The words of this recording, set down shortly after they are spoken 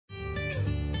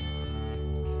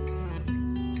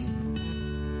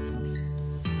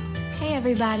Hey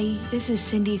everybody, this is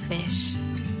Cindy Fish.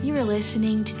 You are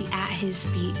listening to the At His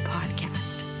Feet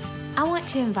podcast. I want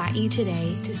to invite you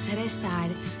today to set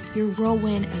aside your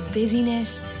whirlwind of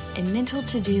busyness and mental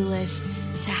to-do list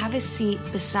to have a seat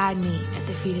beside me at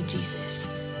the feet of Jesus.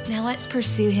 Now let's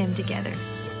pursue Him together.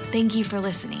 Thank you for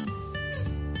listening.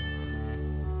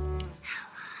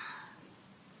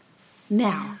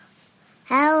 Now.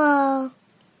 Hello.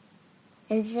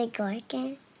 Is it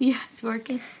working? Yeah, it's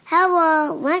working.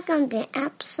 Hello. Welcome to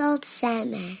episode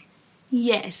 7.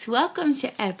 Yes, welcome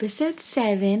to episode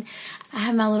 7. I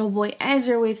have my little boy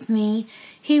Ezra with me.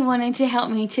 He wanted to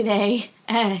help me today.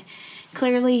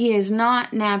 Clearly he is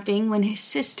not napping when his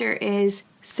sister is.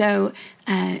 So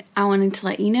I wanted to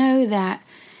let you know that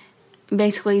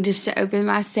basically just to open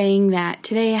by saying that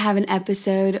today I have an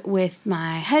episode with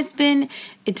my husband.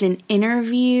 It's an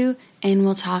interview and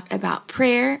we'll talk about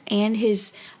prayer and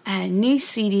his new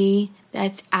CD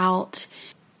that's out.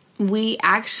 We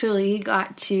actually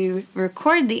got to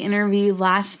record the interview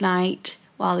last night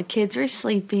while the kids were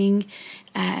sleeping.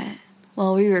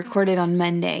 We recorded on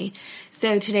Monday.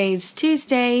 So today's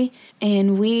Tuesday,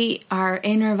 and we are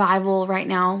in revival right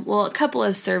now. Well, a couple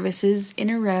of services in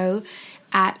a row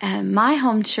at my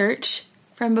home church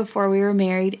from before we were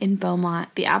married in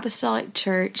Beaumont, the Apostolic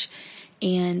Church.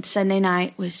 And Sunday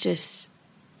night was just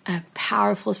a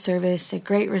powerful service, a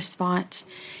great response.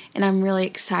 And I'm really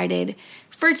excited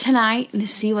for tonight and to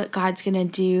see what God's going to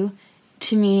do.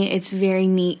 To me, it's very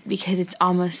neat because it's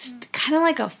almost kind of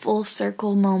like a full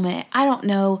circle moment. I don't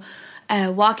know,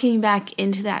 walking back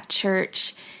into that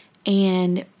church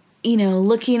and,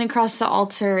 looking across the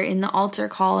altar in the altar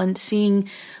call and seeing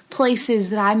places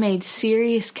that I made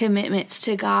serious commitments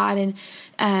to God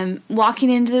and walking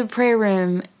into the prayer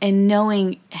room and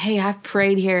knowing, hey, I've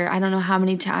prayed here I don't know how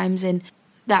many times, and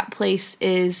that place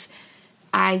is,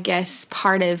 it is.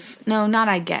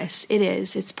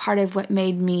 It's part of what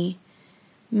made me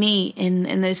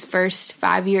in those first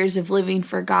 5 years of living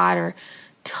for God, or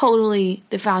totally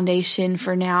the foundation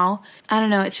for now. I don't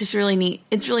know. It's just really neat.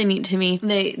 It's really neat to me.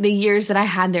 The years that I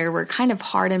had there were kind of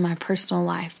hard in my personal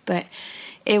life, but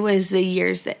it was the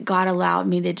years that God allowed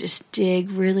me to just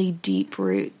dig really deep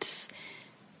roots.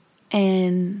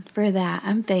 And for that,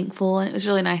 I'm thankful. And it was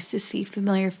really nice to see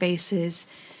familiar faces.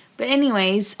 But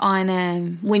anyways,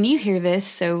 on when you hear this,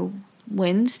 so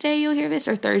Wednesday you'll hear this,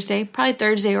 or Thursday, probably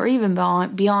Thursday or even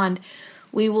beyond,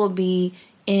 we will be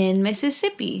in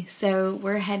Mississippi. So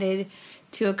we're headed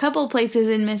to a couple places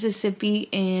in Mississippi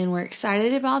and we're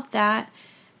excited about that.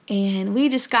 And we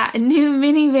just got a new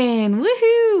minivan.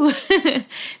 Woohoo!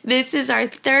 This is our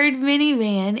third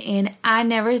minivan, and I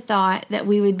never thought that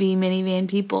we would be minivan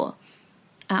people.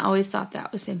 I always thought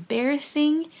that was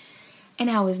embarrassing, and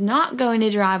I was not going to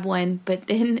drive one, but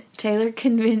then Taylor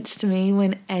convinced me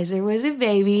when Ezra was a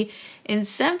baby, and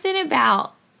something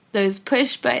about those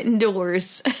push-button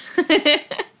doors.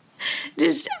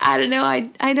 I don't know,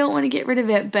 I don't want to get rid of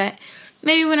it, but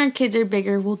maybe when our kids are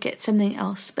bigger, we'll get something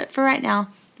else. But for right now,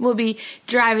 we'll be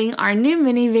driving our new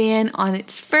minivan on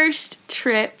its first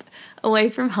trip away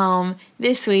from home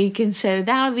this week, and so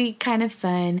that'll be kind of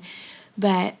fun.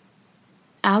 But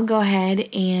I'll go ahead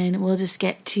and we'll just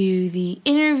get to the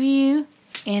interview,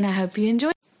 and I hope you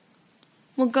enjoy.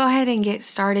 We'll go ahead and get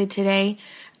started today.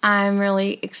 I'm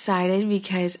really excited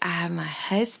because I have my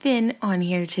husband on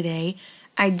here today.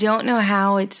 I don't know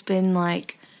how, it's been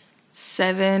like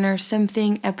 7 or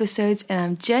something episodes, and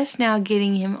I'm just now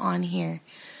getting him on here.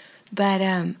 But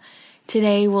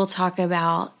today we'll talk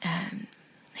about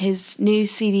his new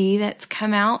CD that's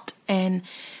come out, and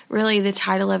really the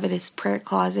title of it is Prayer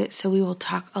Closet. So we will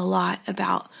talk a lot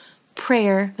about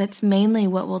prayer. That's mainly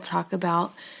what we'll talk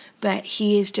about. But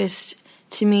he is just,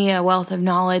 to me, a wealth of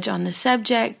knowledge on the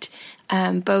subject,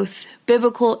 both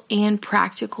biblical and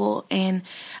practical. And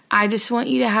I just want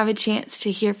you to have a chance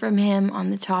to hear from him on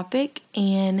the topic.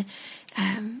 And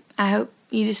I hope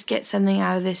you just get something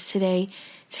out of this today.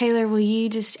 Taylor, will you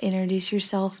just introduce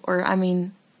yourself?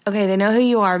 Okay, they know who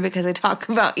you are because I talk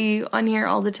about you on here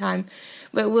all the time.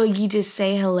 But will you just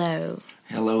say hello?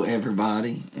 Hello,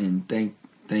 everybody, and thank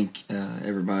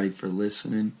everybody for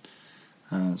listening.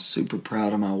 Super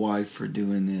proud of my wife for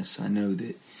doing this. I know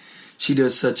that she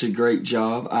does such a great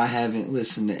job. I haven't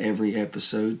listened to every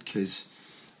episode because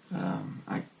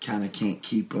I kind of can't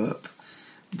keep up.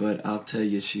 But I'll tell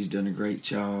you, she's done a great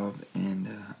job, and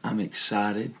I'm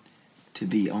excited to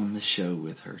be on the show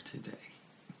with her today.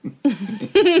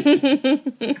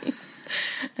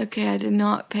 Okay, I did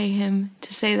not pay him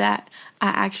to say that. I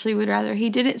actually would rather he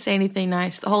didn't say anything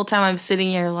nice. The whole time I'm sitting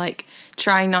here like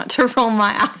trying not to roll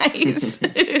my eyes.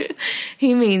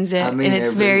 He means it, and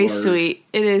it's very sweet.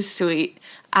 It is sweet.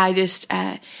 I just,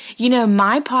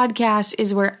 my podcast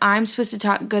is where I'm supposed to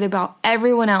talk good about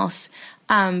everyone else.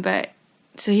 But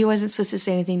so he wasn't supposed to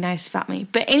say anything nice about me.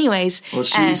 But anyways. Well,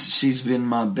 she's been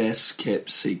my best kept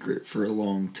secret for a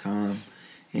long time.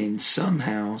 And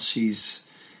somehow she's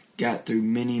got through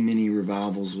many, many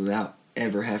revivals without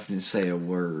ever having to say a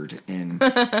word. And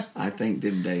I think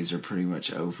them days are pretty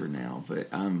much over now. But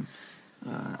I'm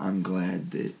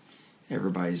glad that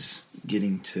everybody's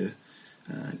getting to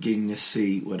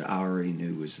see what I already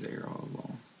knew was there all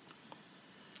along.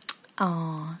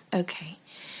 Oh, okay.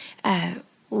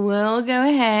 We'll go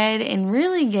ahead and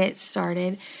really get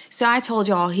started. So I told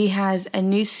y'all he has a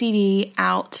new CD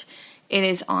out. It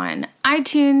is on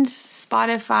iTunes,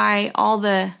 Spotify, all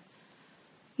the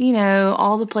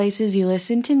places you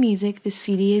listen to music. The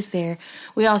CD is there.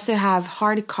 We also have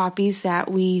hard copies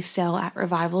that we sell at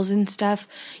revivals and stuff.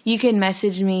 You can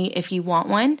message me if you want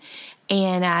one,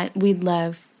 and we'd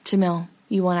love to mail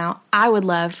you one out. I would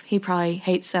love. He probably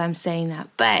hates that I'm saying that,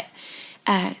 but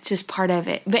it's just part of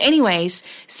it. But anyways,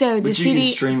 so the CD... But you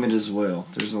can stream it as well.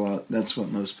 There's a lot... That's what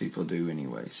most people do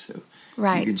anyway, so...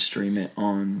 Right. You can stream it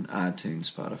on iTunes,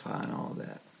 Spotify, and all of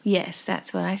that. Yes,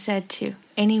 that's what I said too.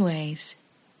 Anyways...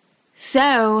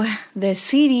 So, the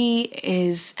CD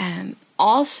is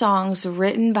all songs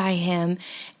written by him,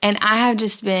 and I have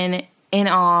just been in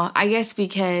awe, I guess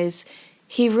because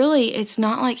it's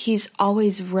not like he's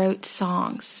always wrote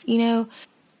songs,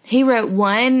 He wrote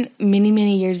one many,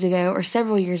 many years ago, or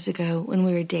several years ago when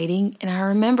we were dating, and I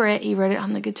remember it. He wrote it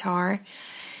on the guitar,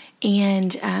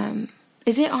 and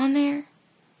is it on there?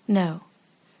 No.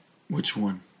 Which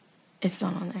one? It's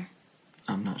not on there.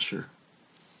 I'm not sure.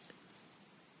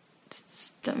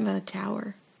 Something about a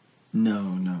tower.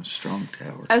 No, Strong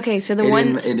Tower. Okay, so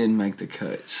it didn't make the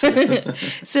cuts.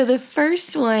 So the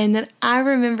first one that I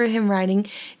remember him writing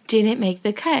didn't make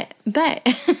the cut, but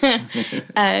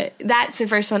that's the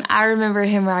first one I remember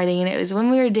him writing, and it was when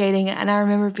we were dating, and I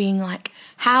remember being like,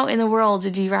 how in the world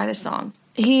did you write a song?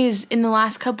 He's, in the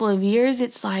last couple of years,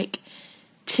 it's like,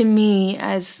 to me,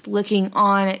 as looking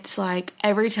on, it's like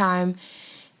every time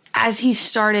as he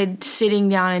started sitting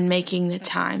down and making the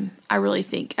time, I really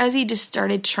think, as he just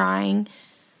started trying,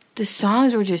 the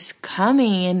songs were just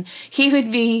coming, and he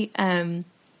would be,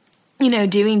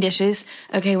 doing dishes.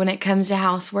 Okay, when it comes to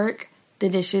housework, the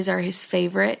dishes are his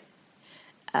favorite.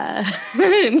 Not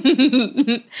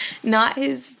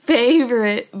his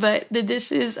favorite, but the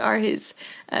dishes are his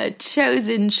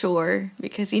chosen chore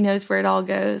because he knows where it all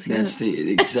goes. That's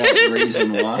the exact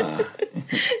reason why.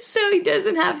 So he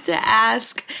doesn't have to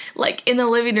ask. Like in the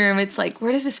living room, it's like,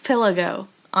 where does this pillow go?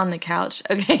 On the couch.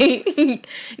 Okay.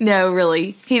 No,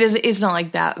 really. He doesn't. It's not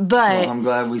like that. But well, I'm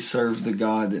glad we serve the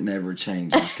God that never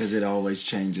changes, because it always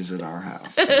changes at our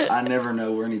house. So I never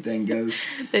know where anything goes.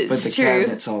 But the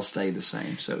cabinets all stay the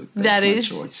same. So that's my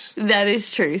choice. That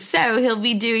is true. So he'll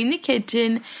be doing the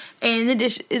kitchen and the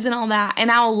dishes and all that.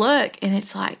 And I'll look, and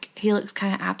it's like, he looks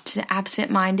kind of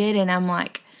absent-minded. And I'm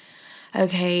like,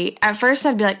 okay. At first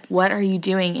I'd be like, what are you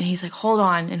doing? And he's like, hold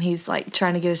on. And he's like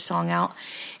trying to get a song out.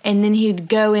 And then he'd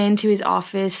go into his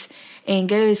office and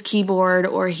go to his keyboard,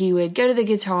 or he would go to the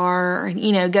guitar, or,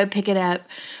 go pick it up,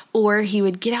 or he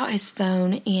would get out his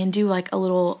phone and do like a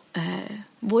little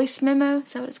voice memo.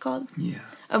 Is that what it's called? Yeah.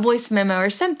 A voice memo or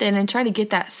something, and try to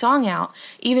get that song out,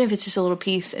 even if it's just a little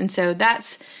piece. And so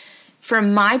that's,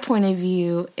 from my point of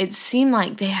view, it seemed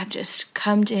like they have just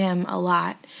come to him a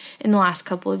lot in the last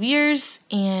couple of years.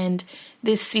 And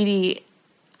this CD,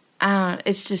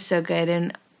 it's just so good.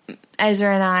 And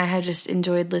Ezra and I have just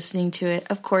enjoyed listening to it.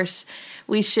 Of course,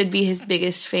 we should be his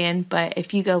biggest fan, but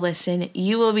if you go listen,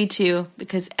 you will be too,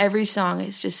 because every song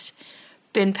has just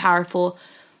been powerful.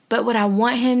 But what I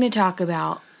want him to talk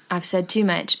about, I've said too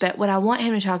much, but what I want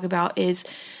him to talk about is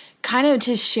kind of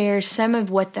to share some of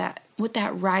what that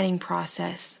writing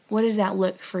process, what does that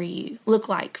look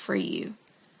like for you?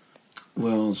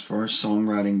 Well, as far as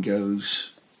songwriting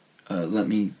goes, let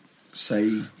me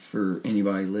say for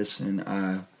anybody listening,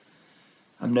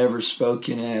 I've never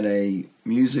spoken at a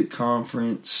music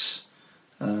conference.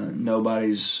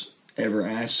 Nobody's ever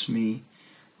asked me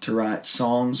to write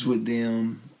songs with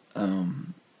them.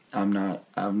 I've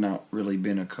not really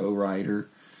been a co-writer,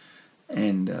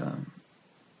 and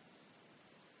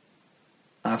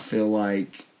I feel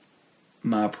like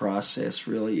my process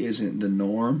really isn't the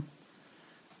norm.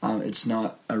 It's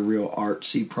not a real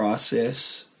artsy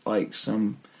process like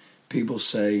some people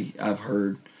say. I've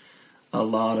heard a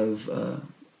lot of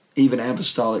even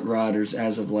apostolic writers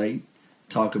as of late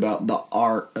talk about the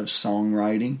art of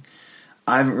songwriting.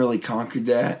 I haven't really conquered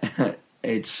that.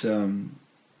 It's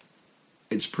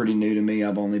pretty new to me.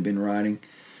 I've only been writing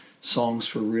songs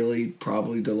for really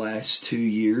probably the last 2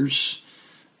 years.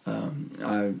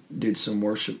 I did some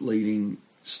worship leading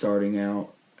starting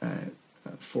out at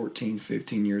 14,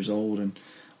 15 years old, and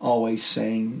always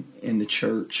sang in the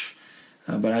church.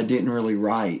 But I didn't really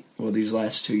write. Well, these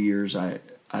last 2 years I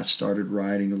started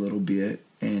writing a little bit,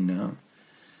 and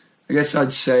I guess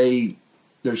I'd say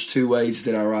there's 2 ways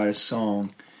that I write a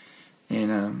song.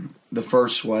 And the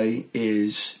first way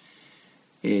is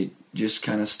it just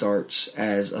kind of starts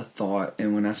as a thought.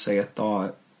 And when I say a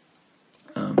thought,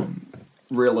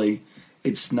 really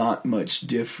it's not much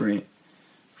different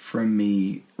from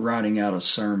me writing out a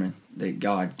sermon that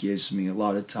God gives me. A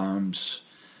lot of times,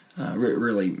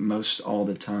 really most all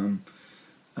the time,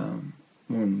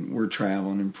 when we're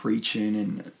traveling and preaching,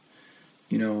 and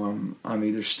I'm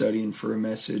either studying for a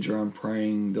message or I'm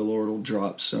praying, the Lord will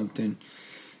drop something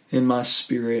in my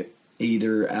spirit,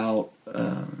 either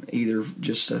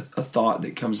just a thought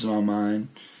that comes to my mind,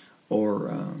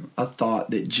 or a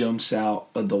thought that jumps out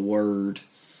of the word.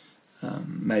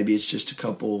 Maybe it's just a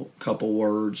couple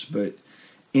words, but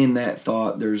in that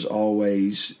thought, there's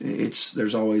always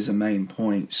a main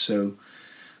point. So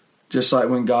just like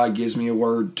when God gives me a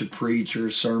word to preach or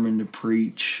a sermon to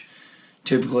preach,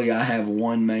 typically I have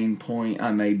one main point.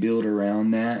 I may build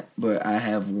around that, but I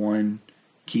have one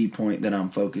key point that I'm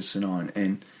focusing on.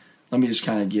 And let me just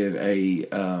kind of give a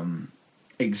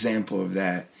example of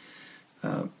that.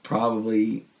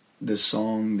 Probably the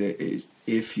song that,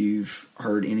 if you've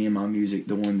heard any of my music,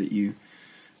 the one that you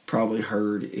probably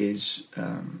heard is,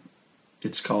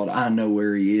 it's called I Know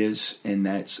Where He Is, and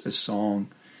that's a song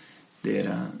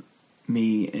that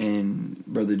me and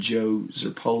Brother Joe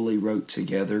Zerpoli wrote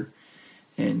together.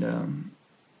 And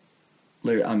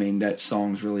that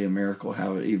song's really a miracle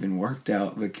how it even worked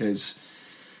out, because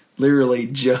literally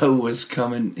Joe was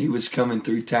coming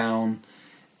through town,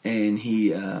 and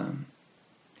he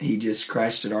just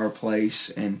crashed at our place,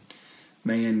 and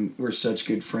man, we're such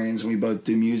good friends, and we both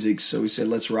do music, so we said,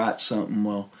 let's write something.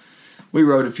 Well, we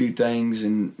wrote a few things,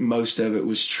 and most of it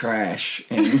was trash.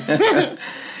 And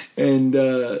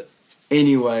and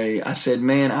anyway, I said,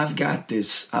 man, I've got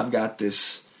these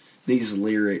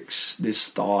lyrics, this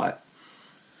thought,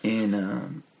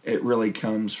 and it really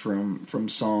comes from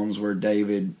Psalms where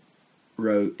David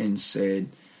wrote and said,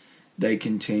 they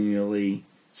continually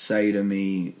say to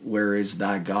me, where is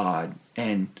thy God?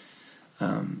 And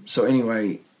so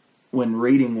anyway, when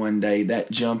reading one day,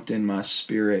 that jumped in my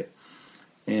spirit,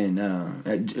 and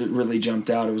it really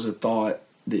jumped out. It was a thought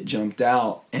that jumped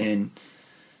out, and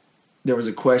there was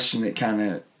a question that kind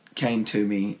of came to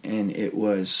me, and it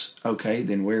was, okay,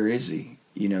 then where is he?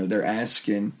 They're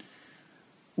asking,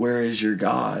 where is your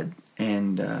God?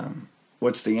 And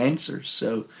what's the answer?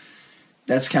 So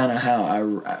that's kind of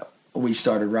how we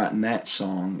started writing that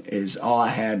song. Is all I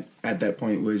had at that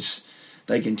point was,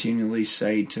 they continually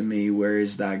say to me, where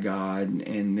is thy God?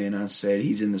 And then I said,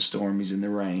 he's in the storm, he's in the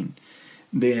rain.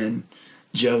 Then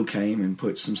Joe came and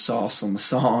put some sauce on the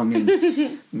song,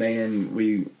 and man,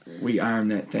 we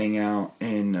ironed that thing out,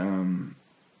 and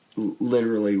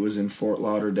literally was in Fort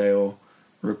Lauderdale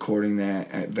recording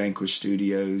that at Vanquish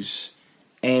Studios,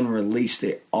 and released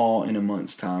it all in a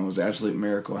month's time. It was an absolute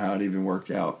miracle how it even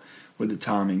worked out with the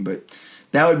timing. But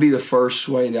that would be the first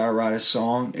way that I write a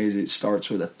song, is it starts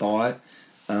with a thought.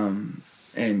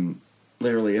 And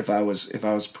literally, if I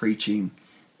was preaching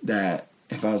the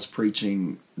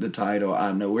title,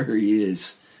 I Know Where He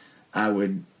Is, I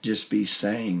would just be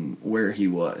saying where He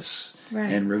was, right,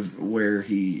 and where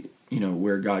He,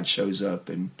 where God shows up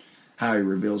and how He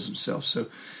reveals Himself. So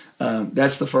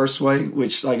that's the first way,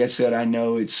 which, like I said, I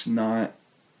know it's not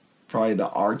probably the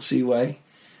artsy way,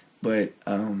 but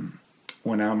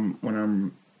when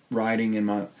I'm writing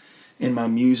in my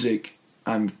music,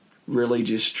 I'm really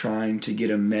just trying to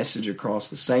get a message across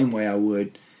the same way I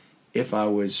would if I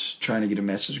was trying to get a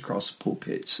message across the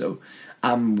pulpit. So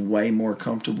I'm way more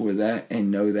comfortable with that and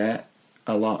know that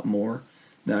a lot more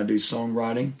than I do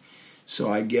songwriting. So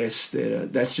I guess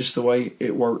that that's just the way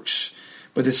it works.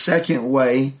 But the second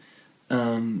way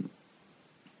that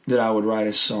I would write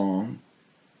a song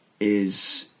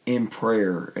is in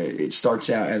prayer. It starts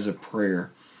out as a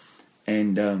prayer.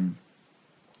 And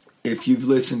if you've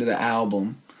listened to the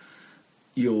album,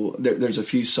 there's a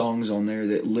few songs on there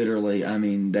that literally,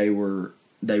 they were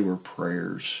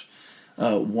prayers.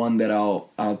 One that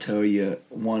I'll tell you,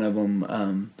 one of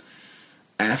them,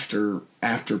 after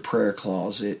Prayer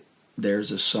Closet,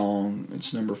 there's a song,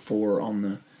 it's number 4 on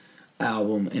the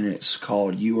album, and it's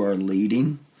called You Are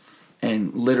Leading.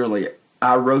 And literally,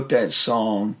 I wrote that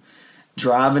song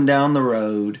driving down the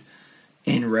road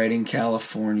in Redding,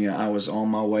 California. I was on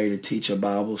my way to teach a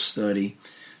Bible study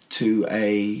to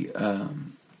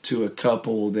a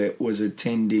couple that was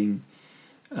attending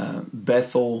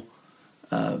Bethel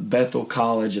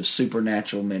College of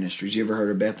Supernatural Ministries. You ever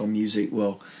heard of Bethel Music?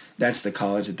 Well, that's the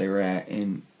college that they were at,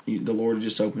 and the Lord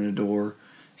just opened a door.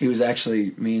 He was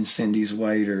actually me and Cindy's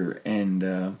waiter,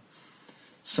 and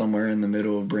somewhere in the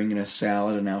middle of bringing us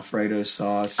salad and Alfredo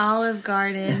sauce, Olive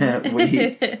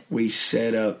Garden, we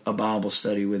set up a Bible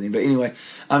study with him. But anyway,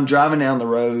 I'm driving down the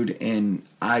road, and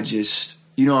I just,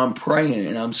 I'm praying,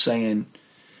 and I'm saying,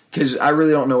 because I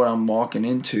really don't know what I'm walking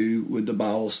into with the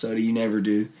Bible study. You never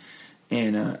do.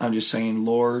 And I'm just saying,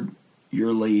 Lord,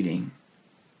 you're leading,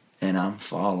 and I'm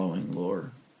following,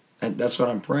 Lord. That's what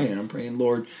I'm praying. I'm praying,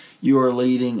 Lord, you are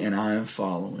leading, and I am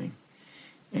following.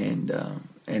 And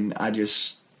I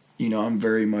just, I'm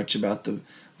very much about the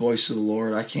voice of the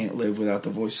Lord. I can't live without the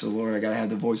voice of the Lord. I got to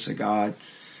have the voice of God.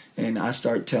 And I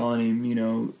start telling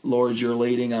him, Lord, you're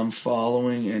leading, I'm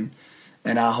following,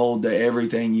 and I hold to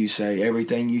everything you say,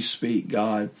 everything you speak,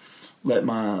 God. Let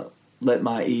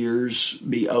my ears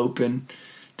be open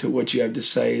to what you have to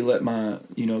say. Let my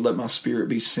spirit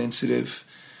be sensitive.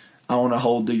 I want to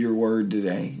hold to your word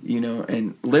today,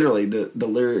 and literally the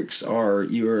lyrics are,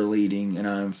 you are leading and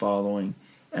I am following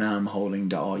and I'm holding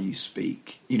to all you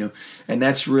speak, and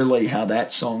that's really how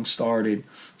that song started.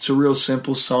 It's a real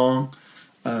simple song.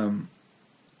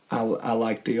 I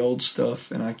like the old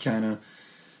stuff, and I kind of,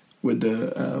 with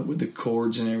the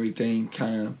chords and everything,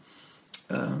 kind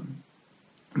of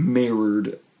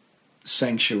mirrored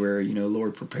Sanctuary.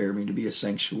 Lord, prepare me to be a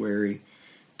sanctuary,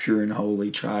 pure and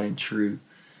holy, tried and true.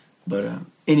 But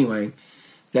anyway,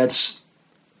 that's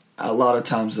a lot of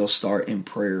times they'll start in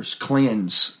prayers.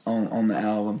 Cleanse on the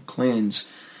album, Cleanse.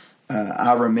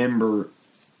 I remember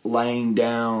laying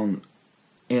down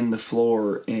in the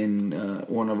floor in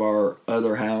one of our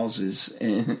other houses,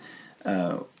 and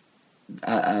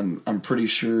I'm pretty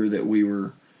sure that we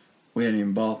hadn't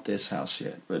even bought this house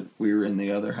yet, but we were in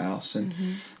the other house, and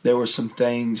there were some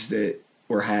things that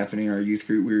were happening in our youth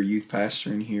group. We were youth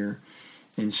pastoring here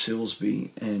in Silsbee,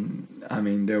 and I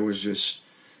mean,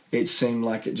 it seemed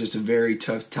like just a very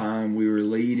tough time. We were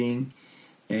leading,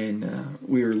 and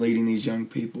we were leading these young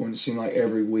people, and it seemed like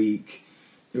every week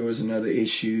there was another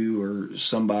issue, or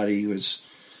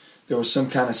there was some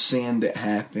kind of sin that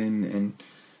happened,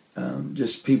 and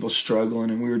just people struggling,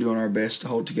 and we were doing our best to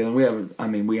hold together. We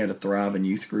had a thriving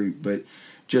youth group, but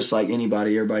just like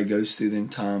everybody goes through them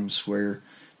times where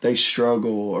they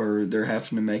struggle or they're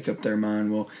having to make up their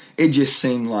mind. Well, it just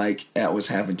seemed like that was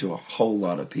happening to a whole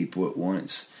lot of people at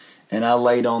once. And I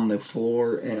laid on the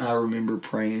floor, and I remember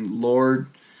praying, Lord,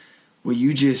 will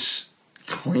you just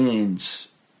cleanse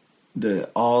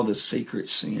all the secret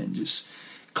sin? Just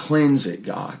cleanse it,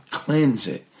 God. Cleanse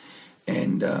it.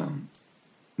 And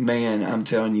man, I'm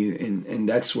telling you, and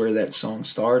that's where that song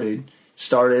started.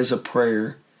 Started as a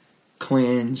prayer,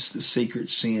 cleanse the secret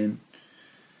sin.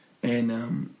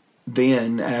 And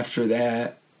then after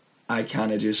that, I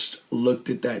kind of just looked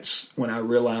at that when I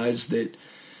realized that,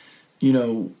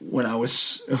 when I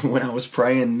was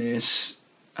praying this,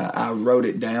 I wrote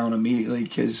it down immediately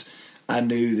because I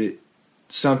knew that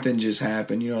something just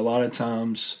happened. A lot of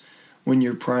times when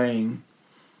you're praying,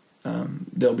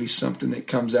 there'll be something that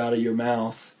comes out of your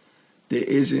mouth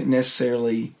that isn't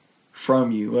necessarily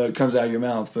from you. Well, it comes out of your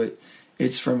mouth, but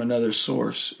it's from another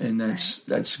source, and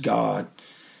that's God.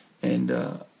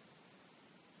 And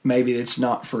maybe it's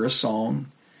not for a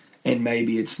song, and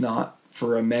maybe it's not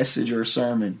for a message or a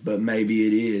sermon, but maybe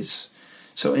it is.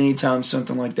 So anytime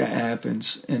something like that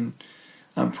happens, and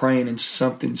I'm praying and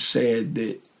something said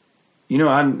that,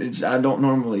 I don't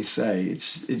normally say,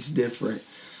 it's different,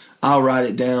 I'll write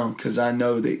it down because I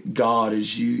know that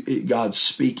God's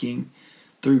speaking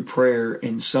through prayer,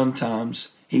 and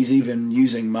sometimes He's even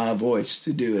using my voice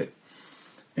to do it.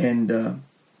 And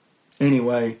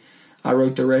anyway, I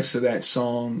wrote the rest of that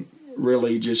song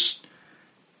really just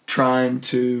trying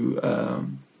to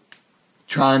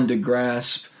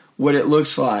grasp what it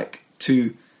looks like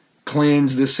to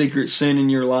cleanse the secret sin in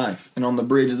your life. And on the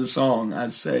bridge of the song, I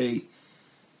say,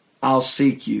 I'll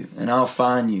seek you and I'll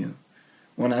find you.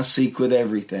 When I seek with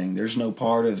everything, there's no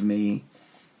part of me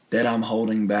that I'm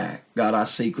holding back. God, I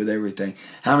seek with everything.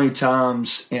 How many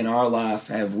times in our life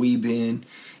have we been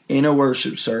in a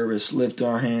worship service, lifting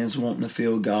our hands, wanting to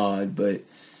feel God, but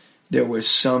there was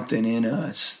something in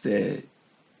us that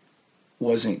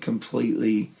wasn't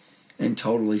completely and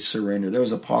totally surrendered. There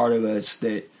was a part of us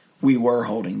that we were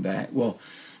holding back. Well,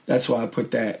 that's why I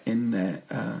put that in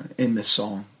the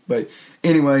song. But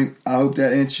anyway, I hope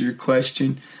that answered your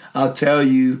question. I'll tell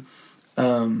you,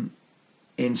 in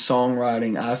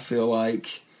songwriting, I feel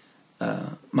like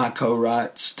my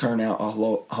co-writes turn out a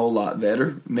whole lot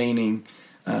better. Meaning,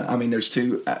 there's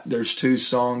two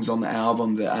songs on the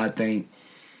album that I think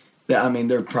that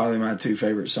they're probably my two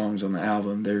favorite songs on the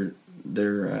album.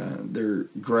 They're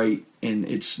great, and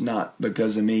it's not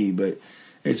because of me, but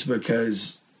it's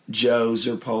because Joe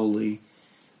Zerpoli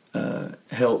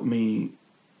helped me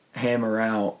hammer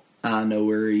out "I Know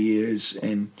Where He Is,"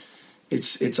 and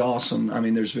it's awesome.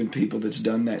 There's been people that's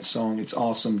done that song. It's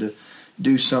awesome to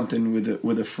do something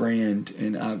with a friend,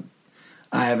 and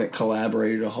I haven't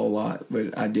collaborated a whole lot,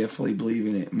 but I definitely believe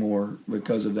in it more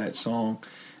because of that song.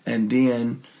 And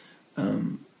then,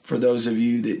 for those of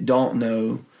you that don't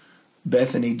know,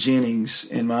 Bethany Jennings,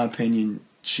 in my opinion,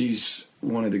 she's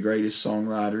one of the greatest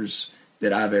songwriters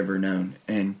that I've ever known.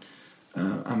 And,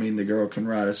 the girl can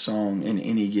write a song in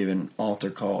any given altar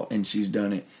call, and she's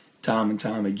done it time and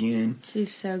time again.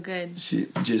 She's so good. She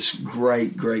just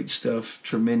great stuff,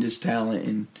 tremendous talent,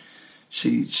 and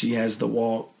she has the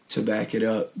walk to back it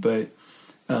up. But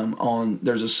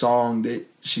there's a song that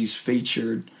she's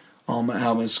featured on my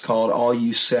album. It's called "All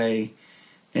You Say,"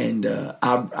 and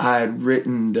I had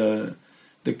written the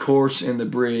chorus and the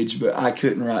bridge, but I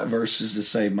couldn't write verses to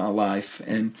save my life.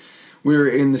 And we were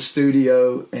in the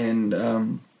studio,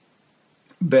 and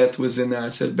Beth was in there. I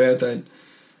said, "Beth,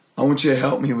 I want you to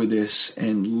help me with this."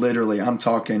 And literally, I'm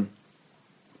talking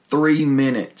 3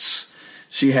 minutes.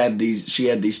 She had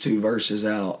these two verses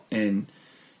out, and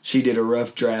she did a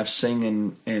rough draft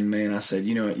singing. And man, I said,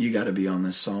 "You know what? You got to be on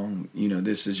this song.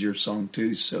 This is your song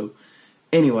too." So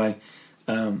anyway,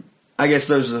 I guess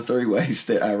those are the three ways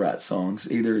that I write songs.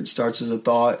 Either it starts as a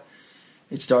thought,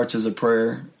 it starts as a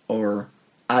prayer, or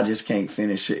I just can't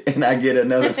finish it, and I get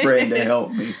another friend to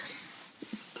help me.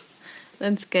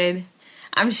 That's good.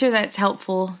 I'm sure that's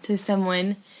helpful to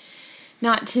someone.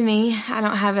 Not to me. I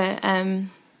don't have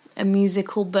a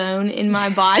musical bone in my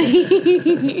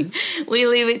body. We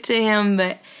leave it to him.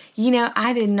 But,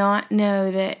 I did not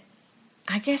know that.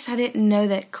 I guess I didn't know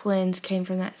that Cleanse came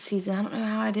from that season. I don't know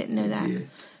how I didn't know that. Yeah.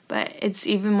 But it's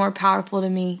even more powerful to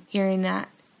me hearing that.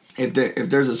 If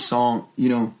there's a song,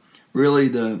 really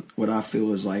what I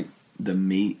feel is like the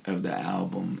meat of the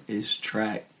album is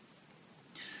track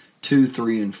 2,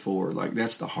 3, and 4. Like,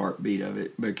 that's the heartbeat of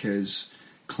it, because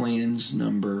Cleanse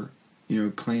number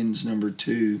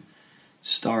 2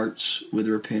 starts with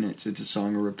repentance. It's a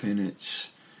song of repentance.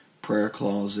 Prayer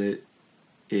Closet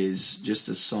is just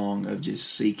a song of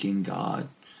just seeking God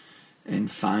and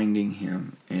finding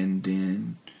Him. And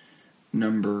then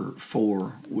number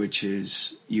 4, which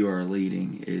is You Are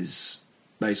Leading, is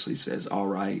basically says, all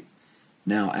right,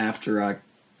 now after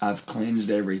I've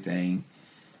cleansed everything,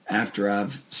 after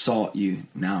I've sought you,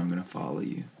 now I'm going to follow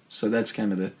you. So that's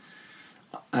kind of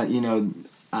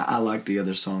I like the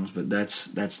other songs, but that's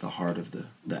the heart of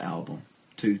the album,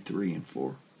 2, 3, and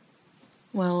 4.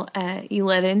 Well, you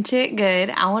led into it good.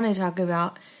 I want to talk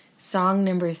about song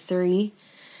number 3.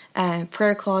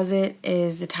 Prayer Closet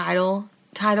is the title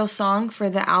song for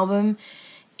the album.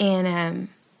 And,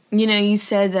 you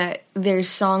said that there's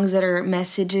songs that are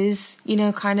messages,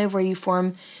 kind of where you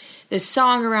form the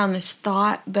song around this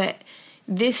thought. But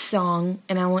this song,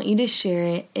 and I want you to share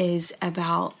it, is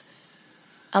about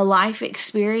a life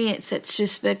experience that's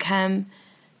just become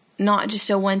not just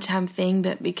a one-time thing,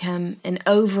 but become an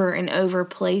over and over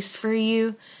place for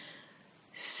you.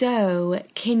 So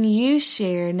can you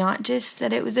share not just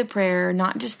that it was a prayer,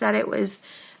 not just that it was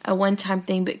a one-time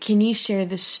thing, but can you share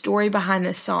the story behind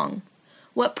the song?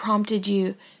 What prompted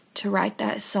you to write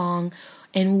that song,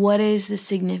 and what is the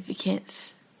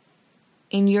significance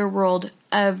in your world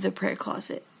of the Prayer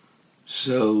Closet?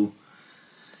 So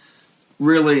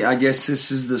really, I guess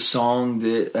this is the song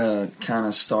that kind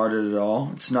of started it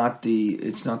all. It's not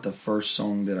the first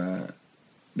song that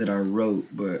I wrote,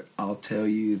 but I'll tell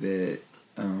you that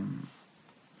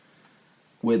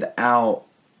without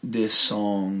this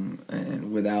song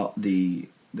and without the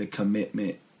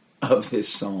commitment of this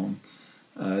song,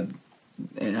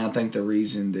 and I think the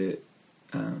reason that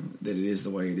it is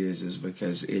the way it is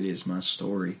because it is my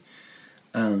story.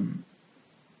 I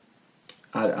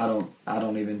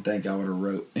don't even think I would have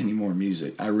wrote any more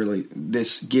music.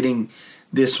 Getting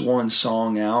this one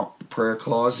song out, Prayer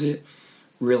Closet,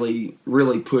 really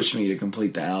pushed me to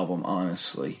complete the album,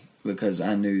 honestly, because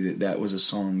I knew that was a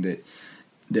song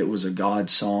that was a God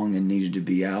song and needed to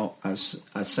be out. I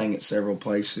sang it several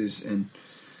places, and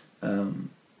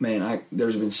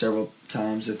there's been several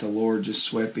times that the Lord just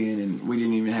swept in, and we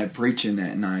didn't even have preaching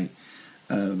that night.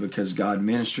 Because God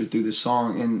ministered through the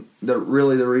song, and the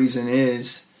reason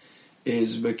is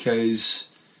because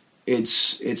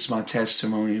it's my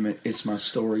testimony, it's my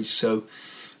story. So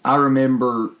I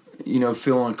remember,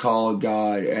 feeling a call of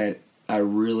God at a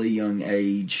really young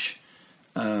age.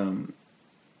 12,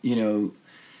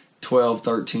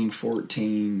 13,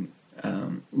 14.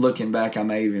 Looking back, I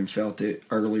may even felt it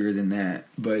earlier than that.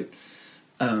 But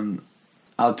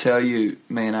I'll tell you,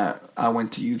 man, I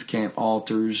went to youth camp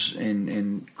altars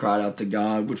and cried out to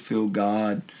God, would feel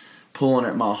God pulling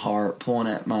at my heart, pulling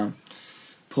at my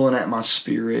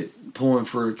spirit, pulling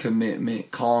for a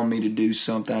commitment, calling me to do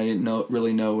something. I didn't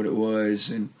really know what it was.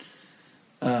 And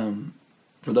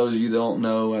for those of you that don't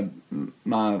know,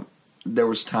 there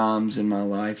was times in my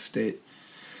life that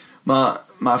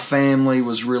my family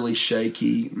was really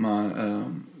shaky. My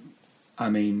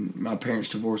parents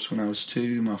divorced when I was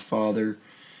 2. My father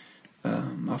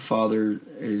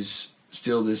is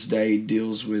still this day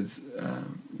deals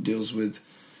with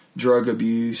drug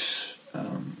abuse.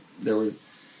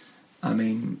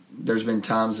 There's been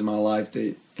times in my life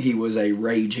that he was a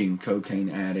raging cocaine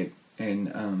addict,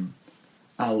 and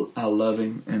I love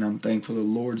him, and I'm thankful the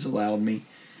Lord's allowed me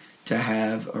to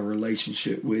have a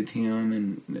relationship with him,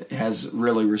 and has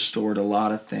really restored a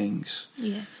lot of things.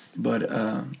 Yes. But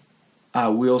I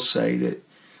will say that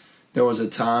there was a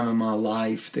time in my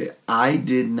life that I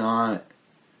did not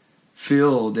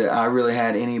feel that I really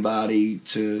had anybody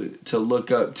to look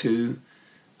up to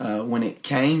when it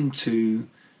came to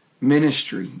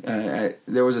ministry.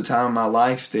 There was a time in my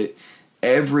life that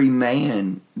every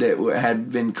man that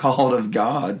had been called of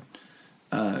God,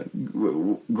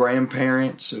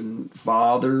 grandparents and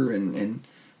father and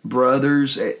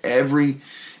brothers, every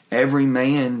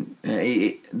man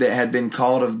that had been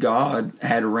called of God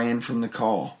had ran from the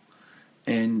call.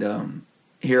 And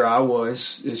here I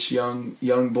was, this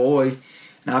young boy,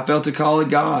 and I felt the call of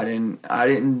God, and I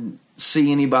didn't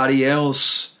see anybody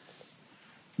else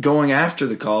going after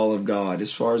the call of God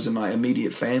as far as in my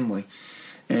immediate family.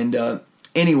 And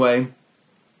anyway,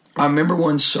 I remember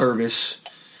one service,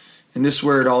 and this is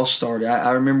where it all started.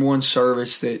 I remember one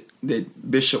service that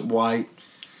Bishop White,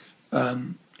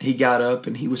 he got up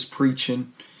and he was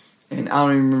preaching, and I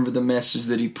don't even remember the message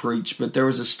that he preached, but there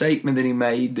was a statement that he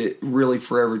made that really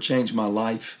forever changed my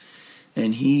life.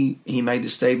 And he made the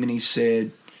statement. He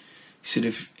said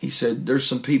there's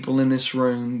some people in this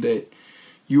room that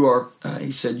you are,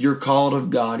 he said, you're called of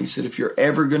God. He said, if you're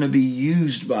ever going to be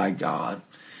used by God,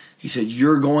 he said,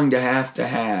 you're going to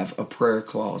have a prayer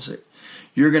closet.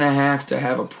 You're going to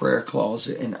have a prayer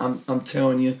closet. And I'm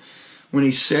telling you, when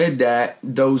he said that,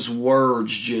 those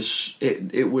words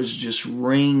it was just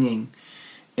ringing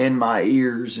in my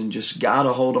ears and just got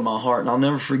a hold of my heart. And I'll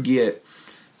never forget.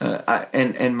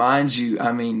 And mind you,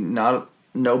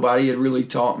 nobody had really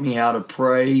taught me how to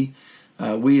pray.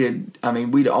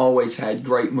 We'd always had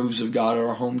great moves of God at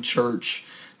our home church.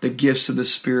 The gifts of the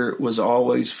Spirit was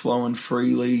always flowing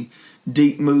freely.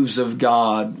 Deep moves of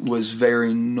God was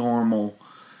very normal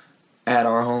at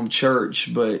our home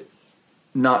church, but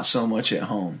not so much at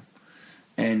home.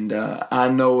 And I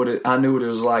knew what it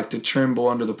was like to tremble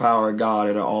under the power of God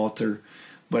at an altar,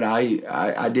 but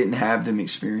I didn't have them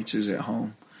experiences at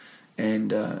home.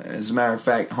 And as a matter of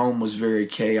fact, home was very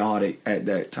chaotic at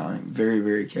that time, very,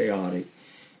 very chaotic,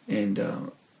 and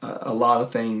a lot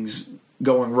of things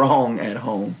going wrong at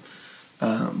home.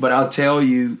 But I'll tell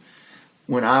you,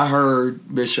 when I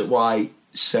heard Bishop White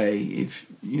say,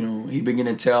 he began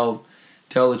to tell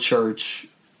the church,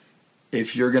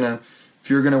 if you're gonna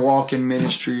walk in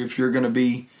ministry, if you're gonna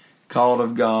be called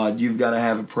of God, you've got to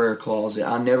have a prayer closet.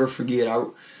 I'll never forget.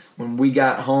 When we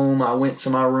got home, I went to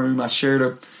my room. I shared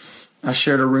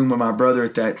a room with my brother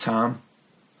at that time.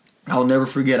 I'll never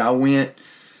forget. I went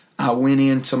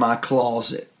into my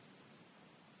closet,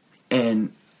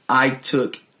 and I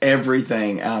took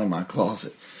everything out of my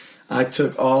closet. I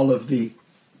took all the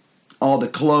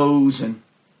clothes, and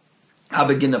I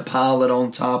began to pile it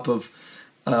on top of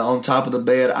the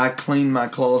bed. I cleaned my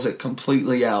closet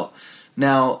completely out.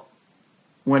 Now,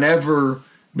 whenever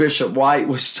Bishop White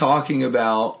was talking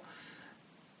about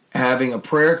having a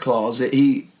prayer closet,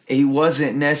 he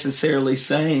wasn't necessarily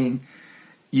saying,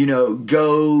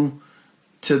 go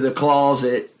to the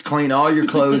closet, clean all your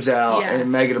clothes out, yeah,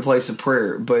 and make it a place of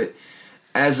prayer. But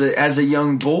as a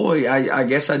young boy, I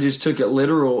guess I just took it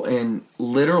literal, and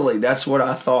literally that's what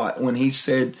I thought when he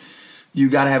said, you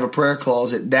got to have a prayer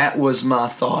closet. That was my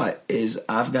thought, is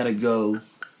I've got to go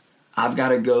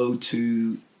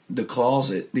to the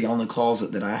closet, the only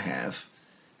closet that I have,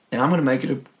 and I'm going to make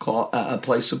it a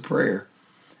place of prayer.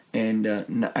 And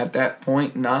at that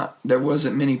point, there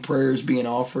wasn't many prayers being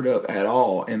offered up at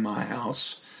all in my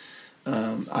house.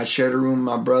 I shared a room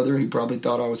with my brother. He probably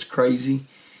thought I was crazy,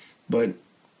 but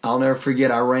I'll never forget,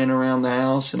 I ran around the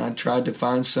house and I tried to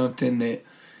find something that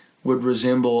would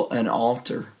resemble an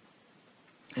altar.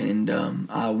 And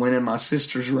I went in my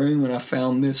sister's room and I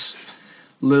found this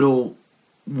little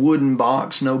wooden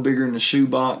box, no bigger than a shoe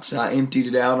box. I emptied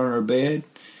it out on her bed,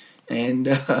 and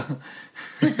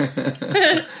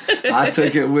I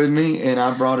took it with me, and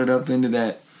I brought it up into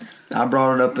that. I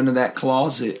brought it up into that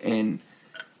closet, and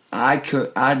I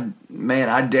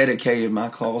dedicated my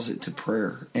closet to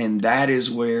prayer, and that is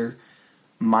where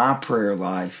my prayer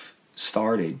life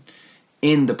started,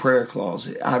 in the prayer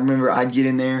closet. I remember I'd get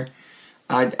in there,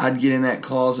 I'd get in that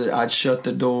closet, I'd shut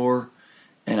the door,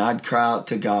 and I'd cry out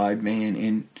to God, man.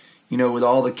 And with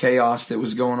all the chaos that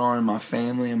was going on in my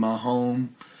family and my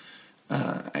home,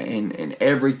 and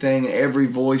everything, every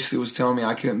voice that was telling me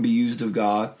I couldn't be used of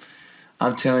God,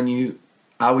 I'm telling you,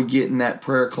 I would get in that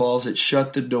prayer closet,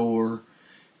 shut the door,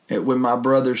 with my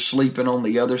brother sleeping on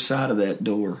the other side of that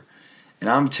door. And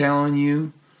I'm telling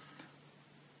you,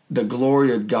 the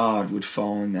glory of God would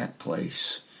fall in that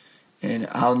place. And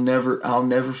I'll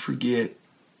never forget.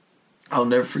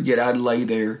 I'd lay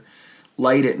there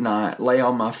late at night, lay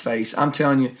on my face. I'm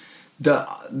telling you,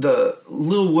 the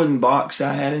little wooden box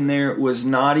I had in there was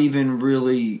not even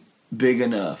really big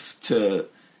enough to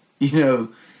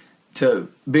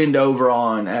bend over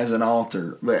on as an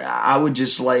altar. But I would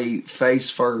just lay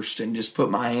face first and just put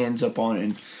my hands up on it.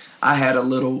 And I had a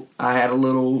little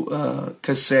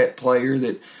cassette player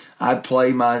that I'd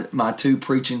play my 2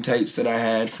 preaching tapes that I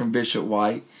had from Bishop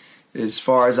White. As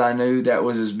far as I knew, that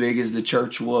was as big as the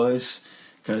church was,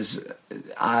 because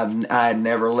I had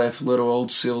never left little old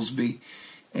Silsby,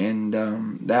 and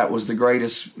that was the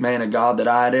greatest man of God that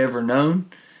I had ever known,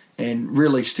 and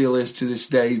really still is to this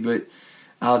day. But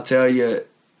I'll tell you,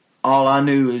 all I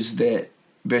knew is that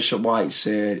Bishop White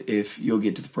said, if you'll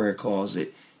get to the prayer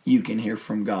closet, you can hear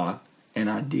from God. And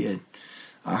I did.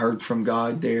 I heard from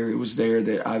God there. It was there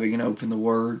that I began to open the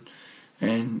Word,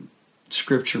 and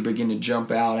Scripture began to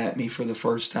jump out at me for the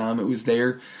first time. It was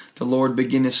there the Lord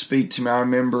began to speak to me. I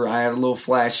remember I had a little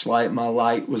flashlight. My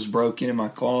light was broken in my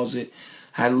closet.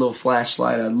 I had a little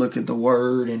flashlight. I'd look at the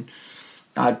Word, and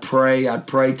I'd pray. I'd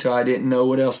pray till I didn't know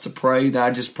what else to pray. Then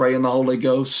I'd just pray in the Holy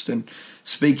Ghost and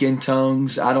speak in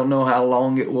tongues. I don't know how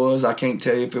long it was. I can't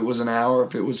tell you if it was an hour,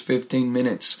 if it was 15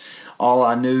 minutes. All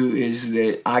I knew is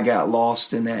that I got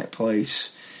lost in that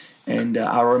place. And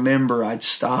I remember I'd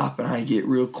stop and I'd get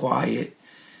real quiet.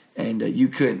 And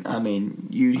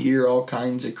you'd hear all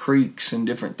kinds of creaks and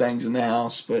different things in the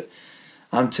house. But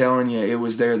I'm telling you, it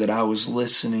was there that I was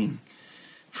listening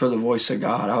for the voice of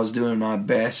God. I was doing my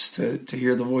best to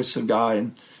hear the voice of God.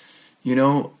 And,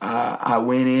 I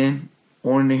went in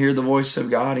wanting to hear the voice of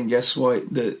God. And guess what?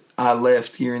 I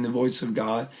left hearing the voice of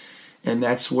God. And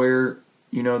that's where,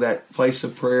 that place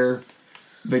of prayer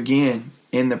began,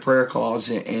 in the prayer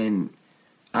closet. And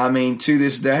to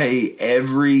this day,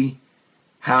 every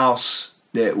house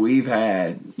that we've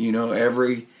had,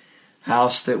 every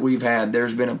house that we've had,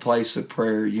 there's been a place of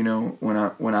prayer.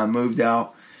 When I moved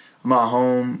out my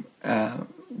home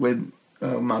with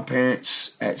my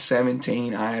parents at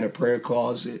 17, I had a prayer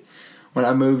closet. When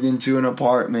I moved into an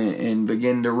apartment and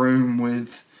began to room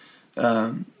with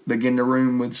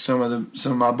some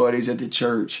of my buddies at the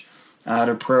church, I had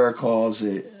a prayer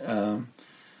closet.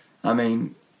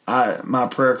 My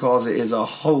prayer closet is a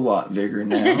whole lot bigger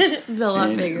now. It's a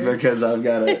lot bigger because I've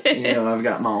got I've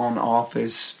got my own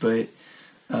office. But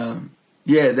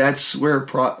that's where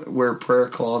prayer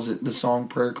closet, the song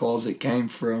prayer closet, came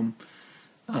from.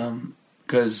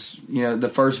 Because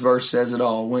the first verse says it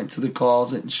all. Went to the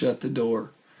closet and shut the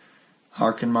door.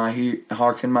 Hearken my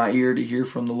ear to hear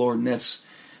from the Lord, and that's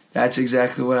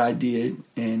exactly what I did.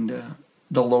 And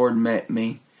the Lord met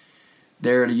me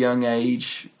there at a young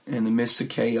age in the midst of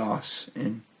chaos.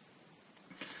 And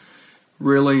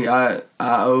really, I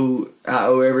owe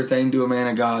everything to a man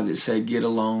of God that said, "Get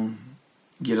alone,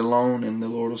 and the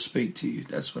Lord will speak to you."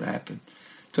 That's what happened.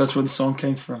 So that's where the song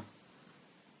came from.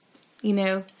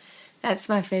 That's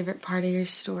my favorite part of your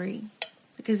story,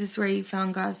 because it's where you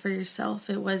found God for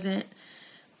yourself. It wasn't,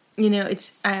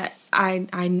 it's I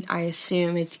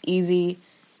assume it's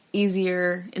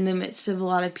easier in the midst of a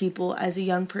lot of people as a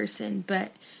young person,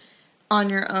 but on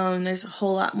your own, there's a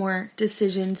whole lot more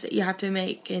decisions that you have to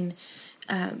make, and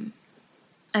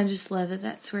I just love that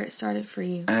that's where it started for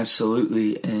you.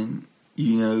 Absolutely. And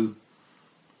you're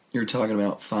talking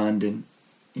about finding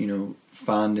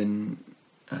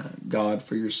God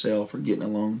for yourself, or getting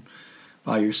alone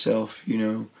by yourself.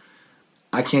 I'm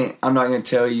not going to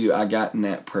tell you I got in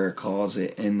that prayer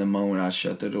closet and the moment I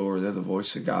shut the door that the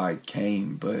voice of God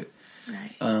came, but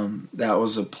right. That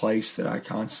was a place that I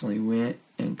constantly went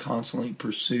and constantly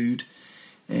pursued.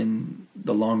 And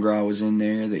the longer I was in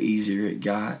there, the easier it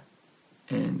got,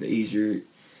 and the easier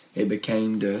it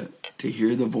became to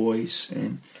hear the voice,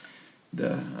 and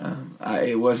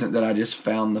it wasn't that I just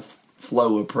found the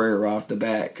flow of prayer off the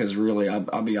bat, because really,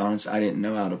 I'll be honest, I didn't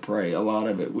know how to pray. A lot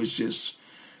of it was just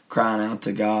crying out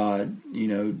to God,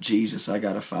 Jesus, I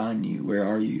got to find you. Where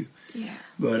are you? Yeah.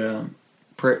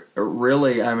 But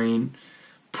really, I mean,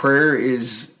 prayer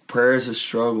is a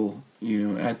struggle.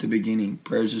 At the beginning,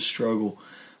 prayer is a struggle,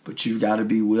 but you've got to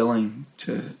be willing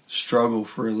to struggle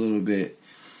for a little bit,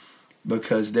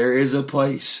 because there is a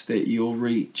place that you'll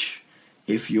reach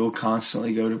if you'll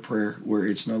constantly go to prayer, where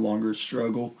it's no longer a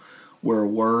struggle, where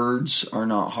words are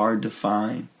not hard to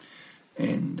find,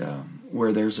 and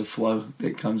where there's a flow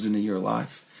that comes into your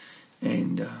life.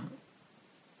 And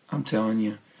I'm telling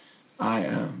you,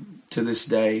 to this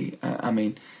day,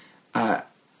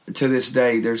 to this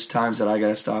day, there's times that I got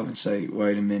to stop and say,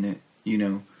 wait a minute,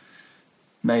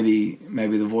 maybe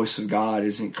the voice of God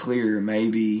isn't clear.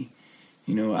 Maybe,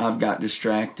 I've got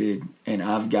distracted, and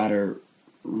I've got to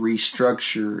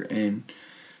restructure, and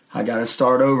I got to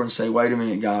start over and say, wait a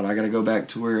minute, God, I got to go back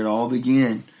to where it all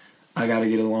began. I got to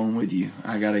get alone with you.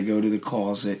 I got to go to the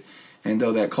closet. And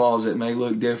though that closet may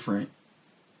look different,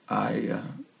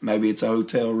 maybe it's a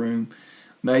hotel room,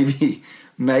 maybe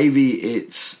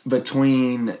it's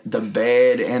between the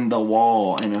bed and the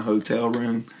wall in a hotel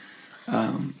room.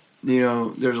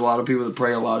 There's a lot of people that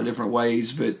pray a lot of different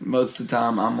ways, but most of the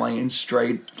time I'm laying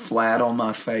straight, flat on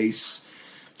my face,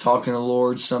 talking to the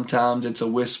Lord. Sometimes it's a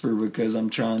whisper, because I'm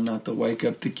trying not to wake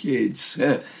up the kids,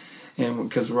 and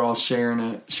because we're all sharing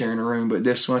a room. But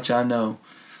this much I know: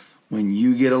 when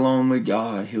you get alone with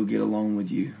God, He'll get alone with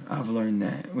you. I've learned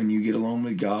that. When you get alone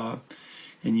with God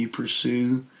and you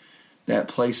pursue that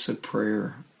place of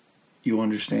prayer, you'll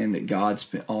understand that God's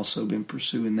also been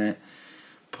pursuing that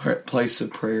place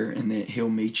of prayer, and that He'll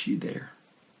meet you there.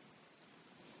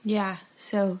 Yeah.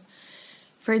 So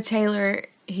for Taylor,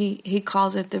 he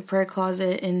calls it the prayer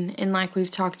closet, and like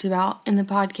we've talked about in the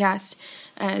podcast,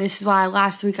 this is why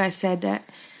last week I said that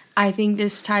I think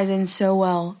this ties in so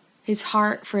well. His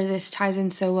heart for this ties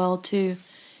in so well to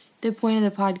the point of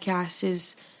the podcast.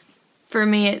 Is, for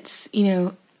me, it's,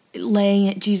 laying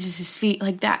at Jesus' feet,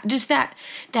 like that, just that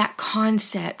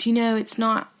concept, it's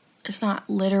not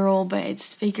literal, but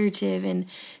it's figurative. And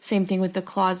same thing with the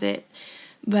closet.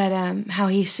 But how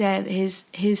he said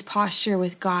his posture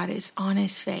with God is on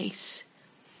his face.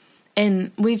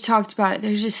 And we've talked about it.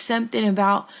 There's just something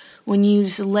about when you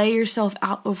just lay yourself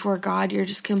out before God, you're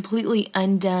just completely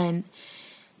undone.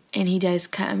 And He does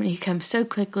come, and He comes so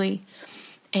quickly.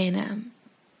 And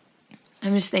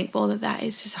I'm just thankful that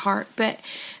is His heart. But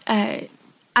I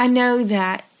know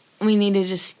that we need to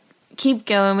just keep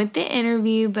going with the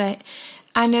interview. But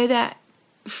I know that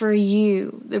for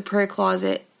you, the prayer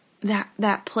closet,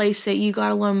 that place that you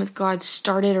got alone with God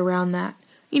started around that,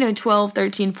 12,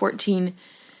 13, 14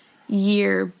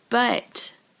 year.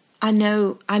 But I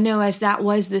know as that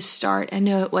was the start, I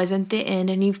know it wasn't the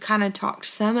end. And you've kind of talked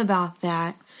some about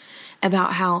that,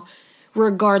 about how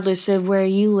regardless of where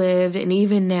you live, and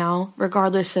even now,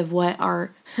 regardless of what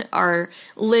our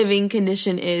living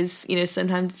condition is,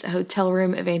 sometimes it's a hotel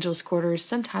room, evangelist quarters,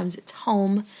 sometimes it's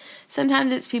home,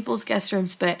 sometimes it's people's guest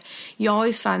rooms, but you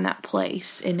always find that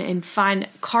place and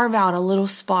carve out a little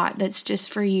spot that's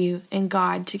just for you and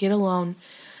God to get alone.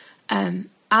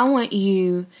 I want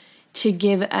you to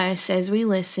give us, as we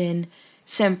listen,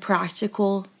 some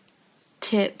practical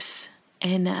tips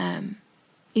and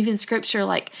even scripture,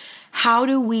 like how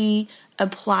do we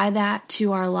apply that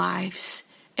to our lives,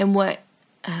 and what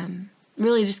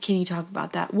really just can you talk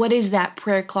about that? What is that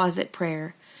prayer closet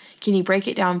prayer? Can you break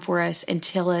it down for us and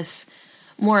tell us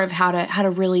more of how to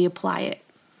really apply it?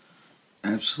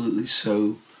 Absolutely.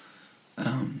 So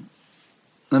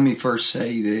let me first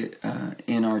say that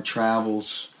in our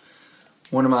travels,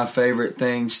 one of my favorite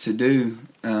things to do,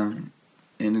 and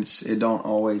it don't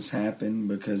always happen,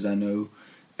 because I know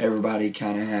everybody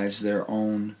kind of has their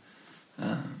own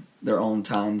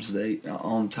time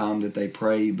that they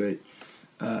pray, but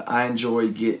I enjoy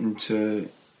getting to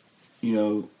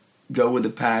go with the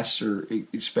pastor,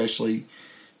 especially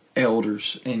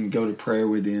elders, and go to prayer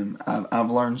with them. I've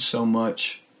learned so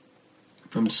much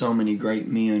from so many great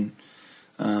men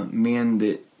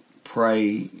that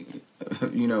pray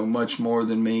much more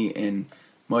than me and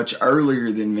much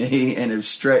earlier than me, and have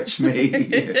stretched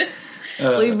me.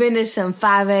 We've been to some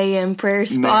 5 a.m. prayer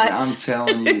spots. Man, I'm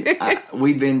telling you,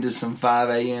 we've been to some 5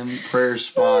 a.m. prayer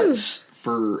spots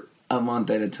for a month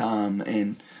at a time,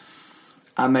 and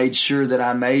I made sure that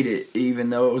I made it, even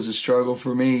though it was a struggle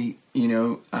for me.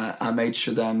 I made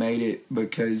sure that I made it,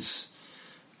 because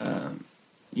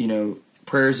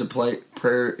prayer is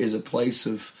a place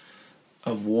of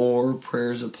of war.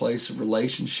 Prayer is a place of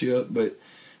relationship, but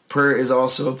prayer is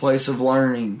also a place of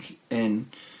learning. And,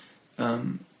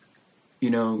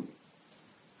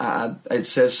 it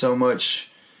says so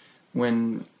much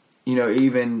when,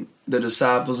 even the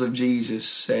disciples of Jesus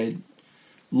said,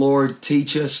 Lord,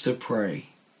 teach us to pray.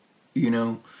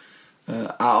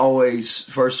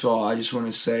 First of all, I just want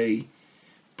to say,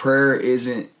 prayer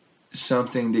isn't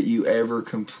something that you ever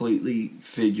completely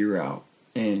figure out.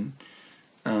 And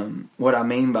what I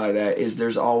mean by that is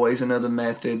there's always another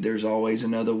method. There's always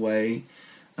another way.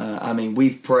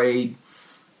 We've prayed.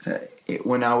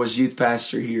 When I was youth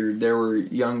pastor here, there were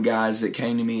young guys that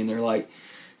came to me and they're like,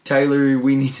 Taylor,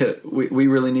 we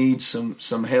really need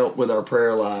some help with our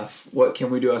prayer life. What can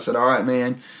we do? I said, all right,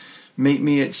 man, meet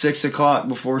me at 6:00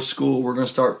 before school. We're going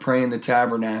to start praying the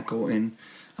tabernacle. And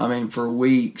for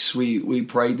weeks we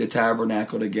prayed the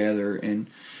tabernacle together. And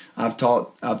I've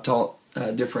taught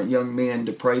different young men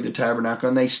to pray the tabernacle,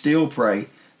 and they still pray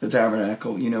the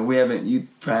tabernacle. We haven't youth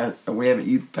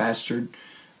pastored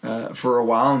for a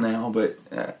while now, but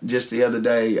just the other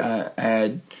day I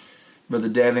had Brother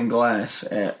Devin Glass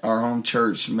at our home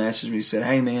church message me, said,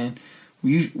 "Hey man,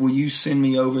 will you send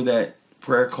me over that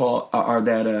prayer call or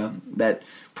that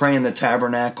praying the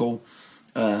tabernacle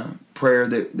prayer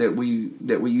that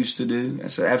we used to do?" I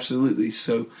said, "Absolutely."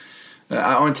 So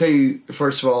I want to tell you,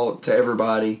 first of all, to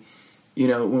everybody,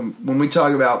 when we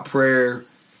talk about prayer,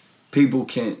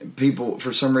 people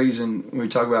for some reason when we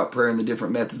talk about prayer and the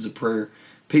different methods of prayer,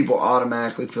 people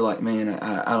automatically feel like, man,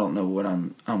 I don't know what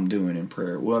I'm doing in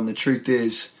prayer. Well, and the truth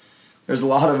is, there's a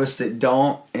lot of us that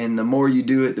don't, and the more you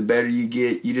do it, the better you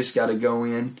get. You just got to go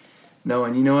in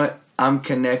knowing, you know what, I'm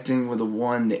connecting with the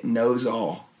one that knows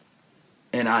all,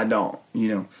 and I don't,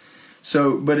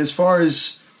 So, but as far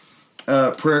as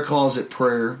prayer closet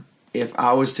prayer, if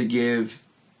I was to give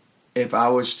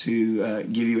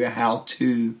you a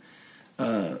how-to,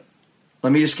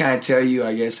 let me just kind of tell you,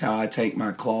 I guess, how I take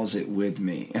my closet with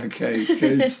me, okay?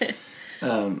 Because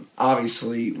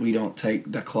obviously we don't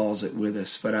take the closet with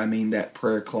us, but I mean that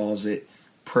prayer closet,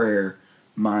 prayer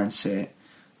mindset.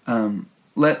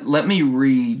 Let me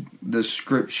read the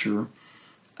scripture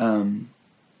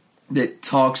that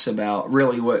talks about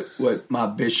really what my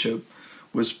bishop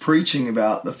was preaching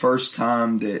about the first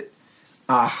time that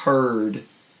I heard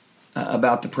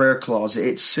about the prayer closet.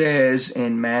 It says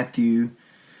in Matthew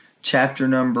chapter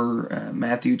number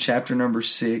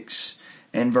 6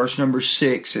 and verse number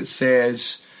 6, it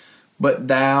says, "But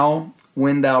thou,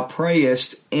 when thou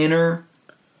prayest, enter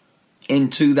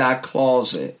into thy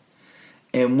closet,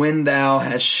 and when thou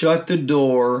hast shut the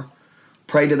door,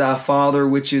 pray to thy Father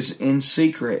which is in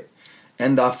secret,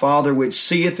 and thy Father which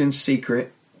seeth in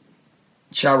secret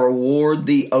shall reward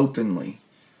thee openly."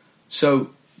 So,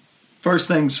 first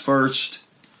things first,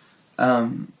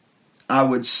 I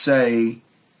would say,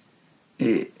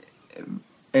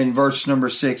 in verse number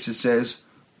 6 it says,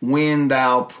 "When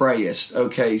thou prayest."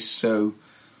 Okay, so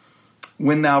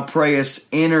when thou prayest,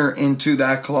 enter into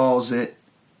thy closet,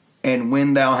 and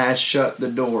when thou hast shut the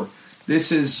door.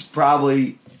 This is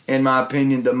probably, in my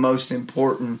opinion, the most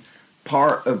important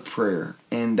part of prayer,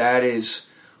 and that is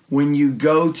when you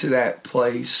go to that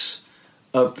place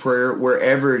of prayer,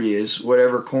 wherever it is,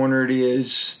 whatever corner it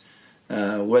is,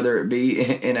 whether it be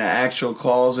in an actual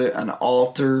closet, an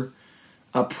altar,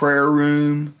 a prayer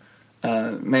room.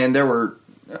 Man,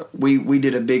 we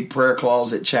did a big prayer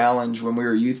closet challenge when we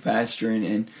were youth pastoring,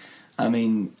 and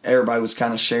everybody was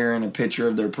kind of sharing a picture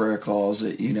of their prayer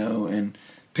closet, and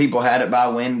people had it by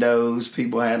windows,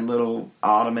 people had little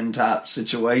ottoman type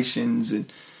situations,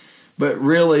 but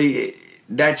really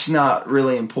that's not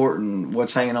really important.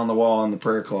 What's hanging on the wall in the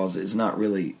prayer closet is not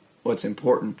really what's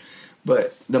important,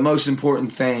 but the most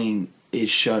important thing is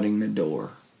shutting the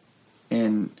door.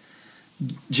 And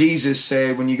Jesus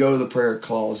said, when you go to the prayer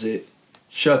closet,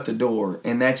 shut the door.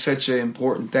 And that's such an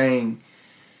important thing.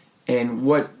 And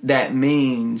what that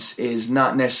means is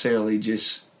not necessarily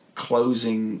just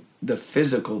closing the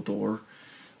physical door,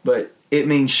 but it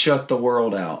means shut the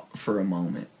world out for a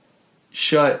moment.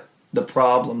 Shut the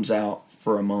problems out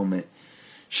for a moment.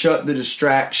 Shut the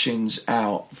distractions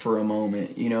out for a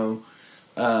moment.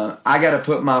 I got to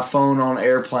put my phone on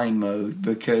airplane mode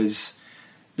because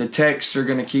the texts are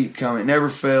going to keep coming. It never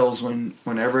fails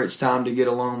whenever it's time to get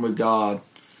alone with God.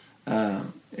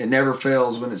 It never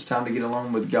fails when it's time to get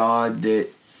alone with God that,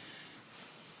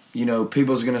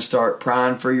 people's going to start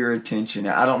prying for your attention.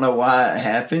 I don't know why it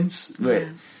happens, but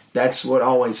that's what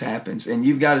always happens. And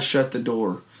you've got to shut the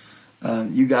door.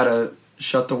 You got to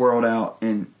shut the world out.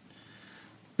 And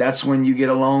that's when you get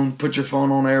alone, put your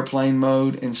phone on airplane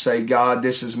mode and say, God,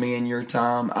 this is me and your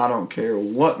time. I don't care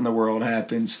what in the world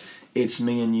happens. it's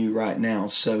me and you right now.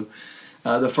 So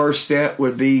the first step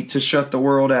would be to shut the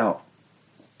world out.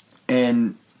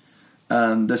 And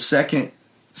the second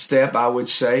step, I would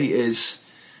say, is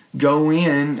go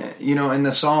in. In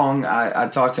the song, I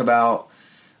talk about,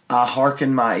 I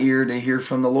hearken my ear to hear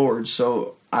from the Lord.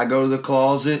 So I go to the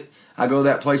closet, I go to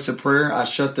that place of prayer, I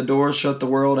shut the door, shut the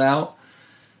world out.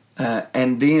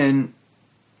 And then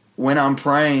when I'm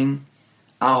praying,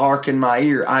 I hearken my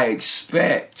ear. I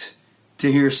expect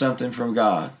to hear something from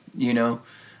God. When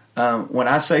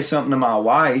I say something to my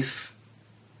wife,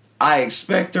 I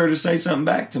expect her to say something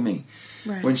back to me.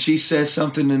 Right. When she says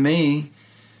something to me,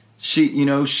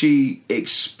 she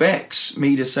expects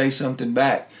me to say something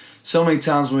back. So many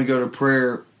times when we go to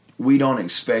prayer, we don't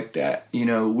expect that.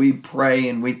 We pray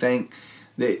and we think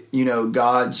that,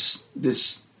 God's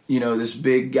this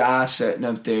big guy sitting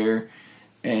up there,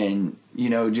 and,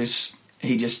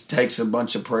 he just takes a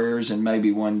bunch of prayers, and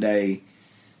maybe one day,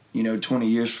 20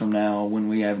 years from now, when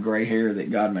we have gray hair,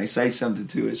 that God may say something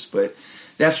to us. But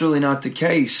that's really not the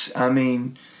case. I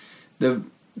mean, the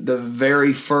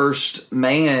very first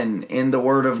man in the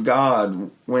Word of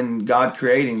God, when God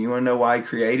created him, you want to know why he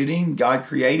created him? God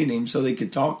created him so they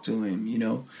could talk to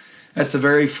him. That's the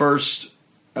very first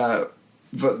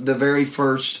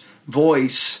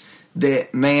voice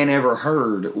that man ever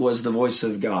heard, was the voice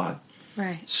of God.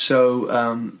 Right. So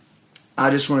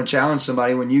I just want to challenge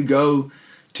somebody, when you go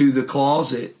to the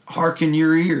closet, hearken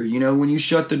your ear. When you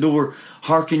shut the door,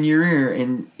 hearken your ear,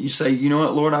 and you say, you know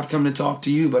what, Lord, I've come to talk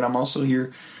to you, but I'm also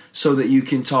here so that you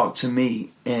can talk to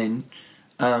me. And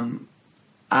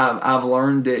I've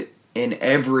learned that in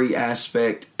every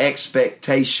aspect,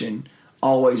 expectation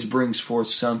always brings forth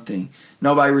something.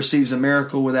 Nobody receives a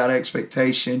miracle without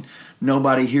expectation.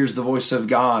 Nobody hears the voice of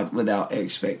God without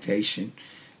expectation.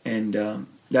 And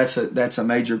that's a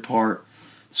major part.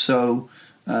 So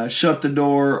shut the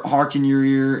door, hearken your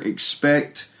ear,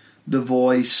 expect the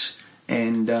voice.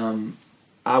 And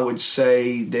I would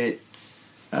say that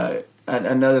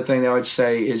another thing that I would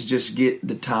say is just get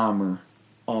the timer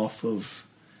off of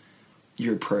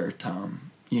your prayer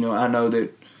time. I know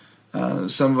that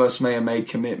some of us may have made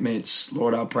commitments.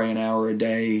 Lord, I'll pray an hour a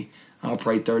day. I'll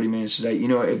pray 30 minutes a day.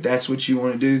 If that's what you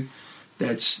want to do,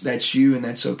 that's you, and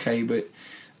that's okay. But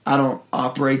I don't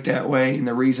operate that way, and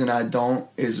the reason I don't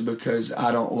is because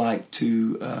I don't like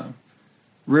to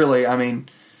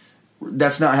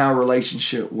that's not how a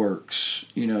relationship works.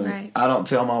 Right. I don't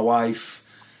tell my wife,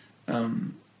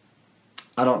 and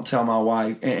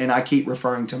I keep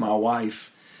referring to my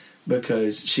wife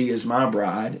because she is my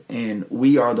bride, and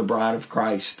we are the bride of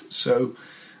Christ. So,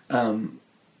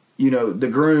 the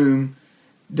groom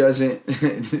doesn't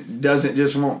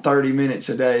just want 30 minutes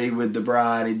a day with the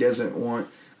bride. He doesn't want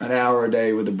an hour a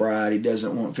day with the bride. He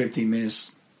doesn't want 15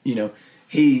 minutes.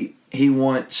 He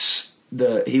wants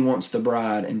the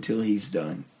bride until he's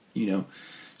done.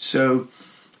 So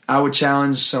I would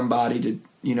challenge somebody to,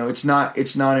 it's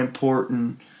not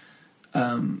important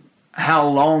how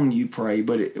long you pray,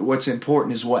 but what's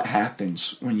important is what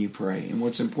happens when you pray, and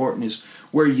what's important is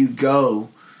where you go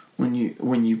when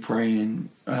you pray, and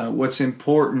what's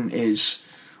important is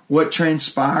what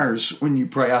transpires when you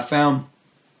pray. I found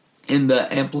in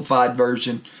the Amplified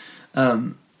Version,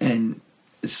 and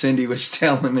Cindy was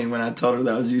telling me when I told her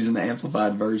that I was using the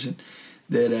Amplified Version,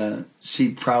 that she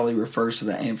probably refers to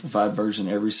the Amplified Version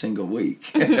every single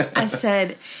week. I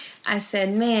said,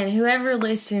 man, whoever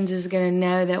listens is going to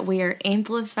know that we are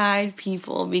amplified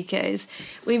people, because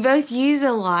we both use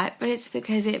a lot, but it's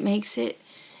because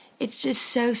it's just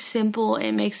so simple.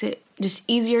 It makes it just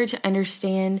easier to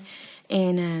understand,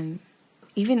 and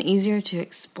even easier to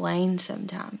explain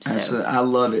sometimes. So. Absolutely. I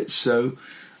love it. So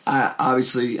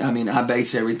I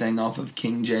base everything off of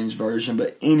King James Version,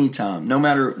 but anytime, no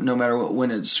matter what,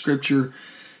 when a scripture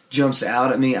jumps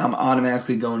out at me, I'm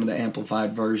automatically going to the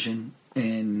Amplified Version.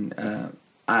 And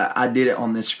I did it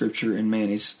on this scripture, and man,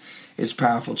 it's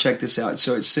powerful. Check this out.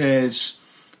 So it says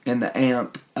in the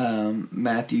Amp,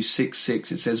 Matthew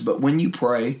 6:6, it says, "But when you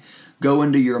pray, go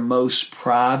into your most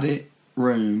private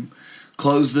room,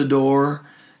 close the door,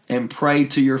 and pray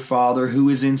to your Father who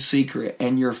is in secret,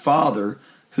 and your Father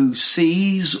who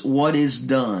sees what is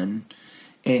done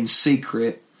in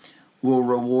secret will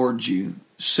reward you."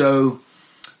 So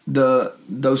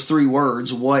those three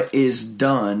words, what is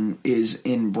done, is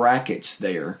in brackets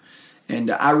there. And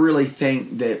I really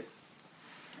think that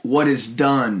what is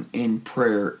done in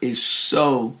prayer is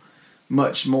so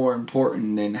much more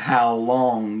important than how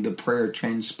long the prayer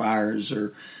transpires,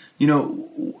 or,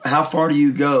 how far do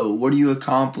you go? What do you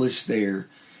accomplish there?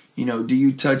 Do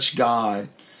you touch God?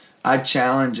 I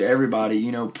challenge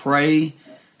everybody, pray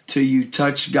till you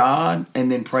touch God,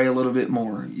 and then pray a little bit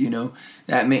more.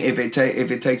 That mean if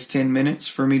it takes 10 minutes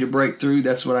for me to break through,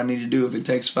 that's what I need to do. If it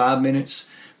takes 5 minutes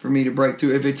for me to break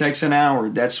through, if it takes an hour,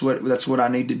 that's what I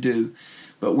need to do.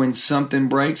 But when something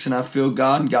breaks and I feel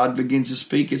God and God begins to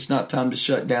speak, it's not time to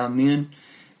shut down then.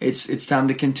 It's time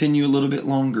to continue a little bit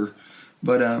longer.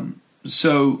 But I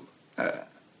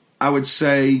would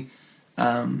say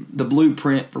the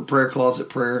blueprint for prayer closet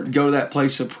prayer: go to that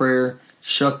place of prayer,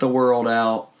 shut the world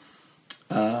out,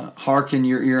 hearken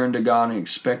your ear unto God and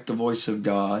expect the voice of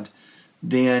God.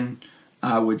 Then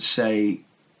I would say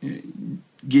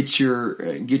get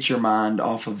your mind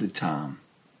off of the time.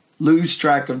 Lose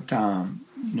track of time.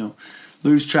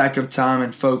 Lose track of time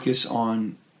and focus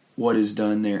on what is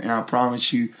done there. And I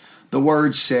promise you, the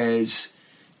Word says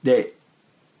that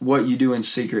what you do in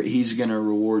secret, He's going to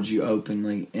reward you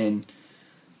openly. And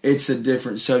it's a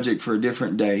different subject for a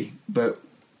different day. But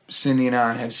Cindy and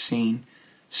I have seen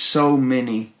so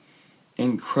many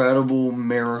incredible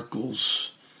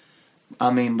miracles.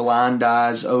 I mean, blind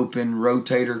eyes open,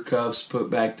 rotator cuffs put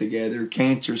back together,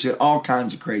 cancers, all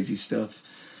kinds of crazy stuff.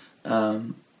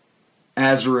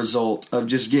 As a result of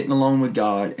just getting along with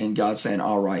God and God saying,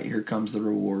 all right, here comes the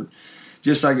reward.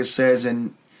 Just like it says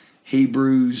in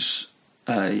Hebrews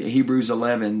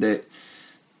 11 that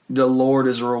the Lord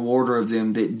is a rewarder of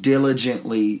them that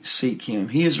diligently seek Him.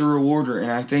 He is a rewarder.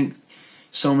 And I think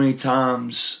so many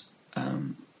times,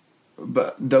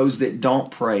 but those that don't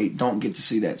pray don't get to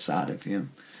see that side of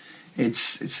Him. It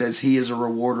says He is a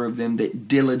rewarder of them that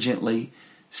diligently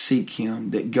seek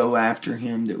Him, that go after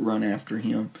Him, that run after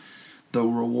Him. The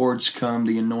rewards come,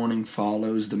 the anointing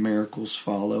follows, the miracles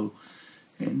follow.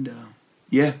 And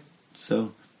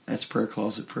so that's Prayer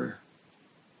Closet Prayer.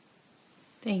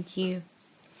 Thank you.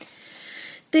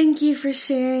 Thank you for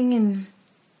sharing and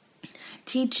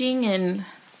teaching and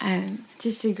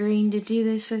just agreeing to do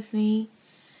this with me.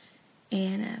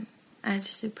 And I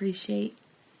just appreciate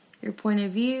your point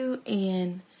of view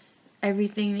and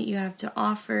everything that you have to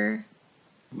offer.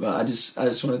 Well, I just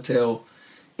want to tell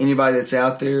anybody that's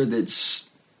out there that's,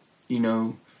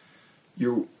 you're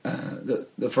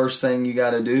the first thing you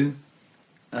got to do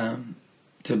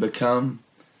to become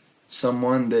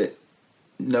someone that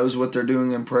knows what they're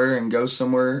doing in prayer and go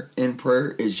somewhere in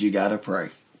prayer is you got to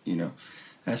pray.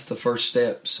 That's the first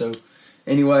step. So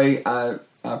anyway, I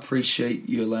appreciate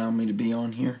you allowing me to be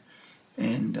on here,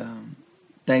 and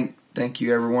thank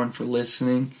you everyone for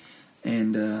listening.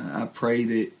 And I pray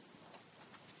that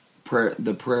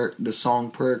the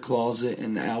song Prayer Closet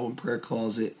and the album Prayer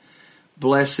Closet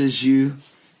blesses you,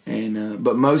 and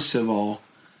but most of all,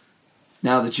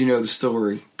 now that you know the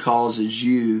story, causes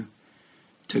you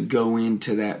to go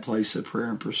into that place of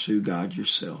prayer and pursue God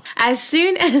yourself. As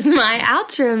soon as my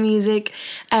outro music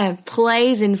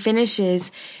plays and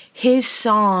finishes, his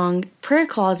song Prayer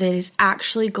Closet is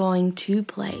actually going to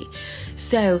play.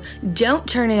 So don't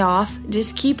turn it off.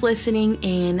 Just keep listening,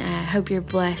 and I hope you're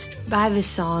blessed by this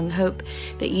song. Hope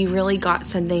that you really got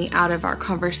something out of our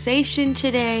conversation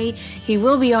today. He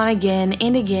will be on again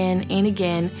and again and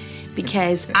again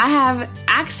because I have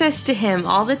access to him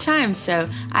all the time. So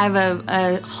I have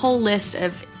a whole list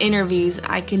of interviews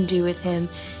I can do with him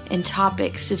and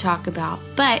topics to talk about.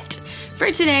 But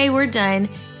for today, we're done.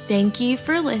 Thank you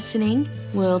for listening.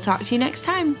 We'll talk to you next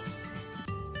time.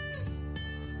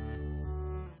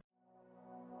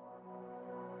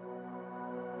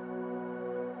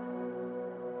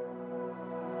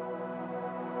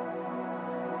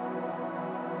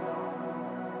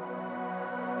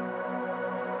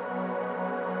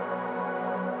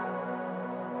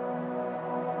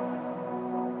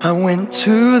 I went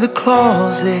to the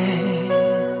closet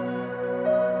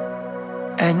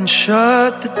and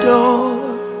shut the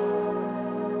door.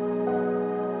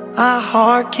 I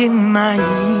hearkened my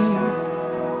ear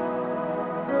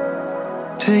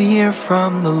to hear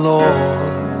from the Lord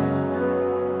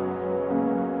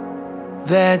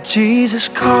that Jesus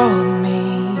called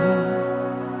me.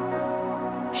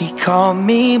 He called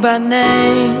me by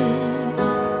name.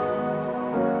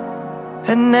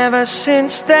 And ever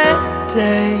since that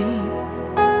day,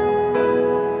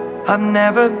 I've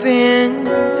never been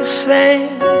the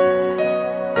same.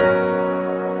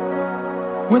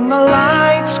 When the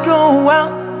lights go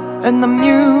out and the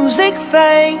music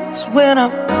fades, when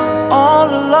I'm all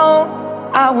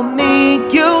alone, I will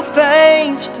meet you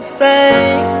face to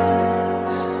face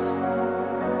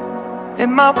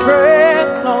in my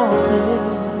prayer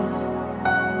closet.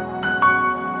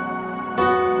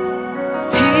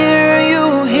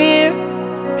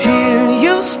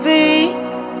 Speak,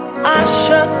 I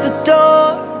shut the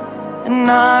door and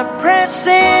I press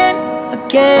in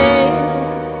again.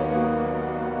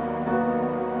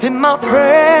 in my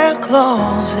prayer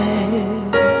closet,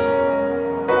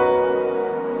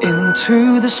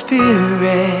 into the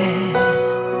Spirit,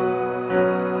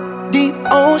 deep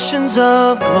oceans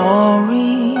of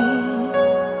glory.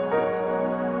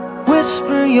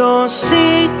 Whisper your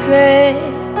secrets,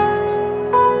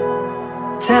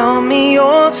 tell me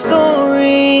your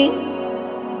story.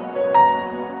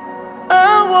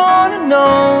 I wanna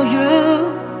know you,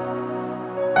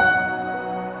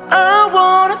 I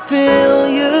wanna feel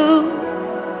you.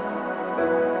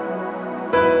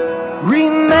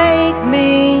 Remake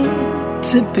me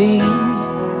to be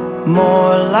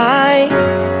more like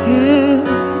you.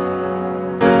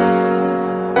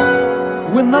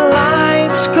 When the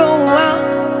lights go out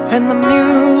and the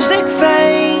music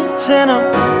fades and I'm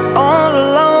all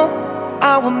alone,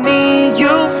 I will meet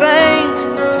you face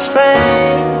to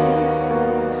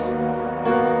face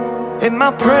in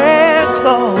my prayer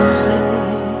closet.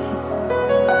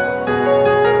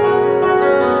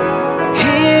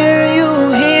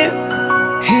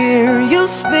 Hear you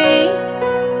speak,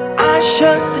 I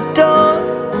shut the door,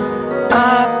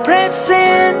 I press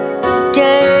in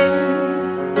again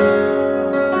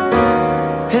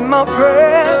in my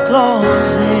prayer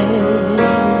closet.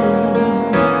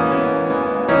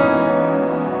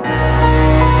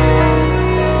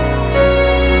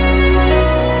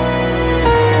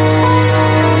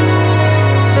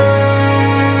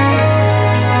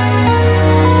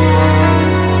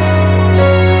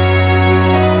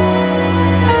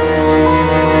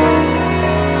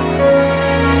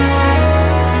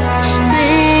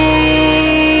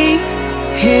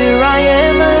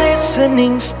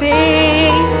 Speak,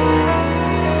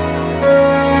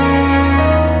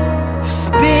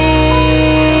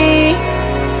 speak,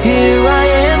 here I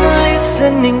am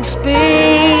listening,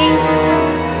 speak,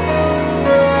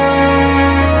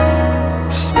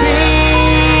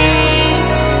 speak,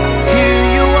 here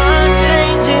you are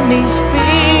changing me, speak, speak, here you are changing me,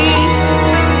 speak.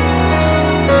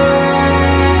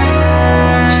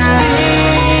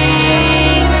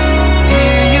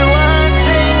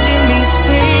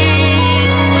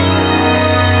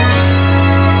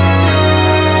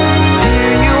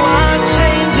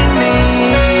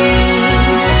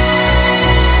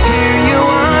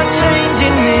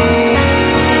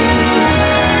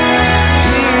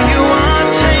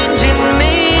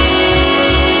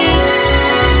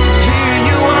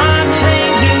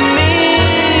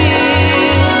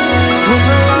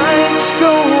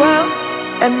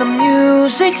 And the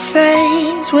music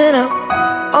fades when I'm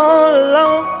all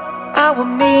alone, I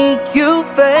will meet you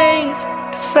face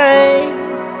to face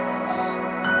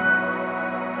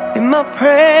in my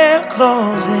prayer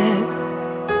closet.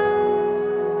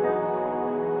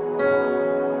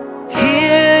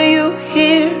 Hear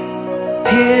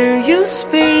you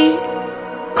speak,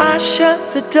 I shut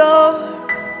the door,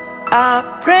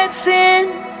 I press in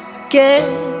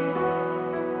again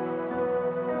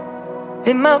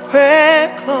in my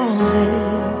prayer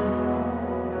closet,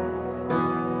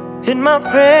 in my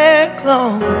prayer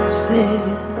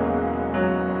closet,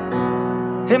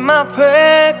 in my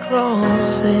prayer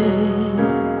closet.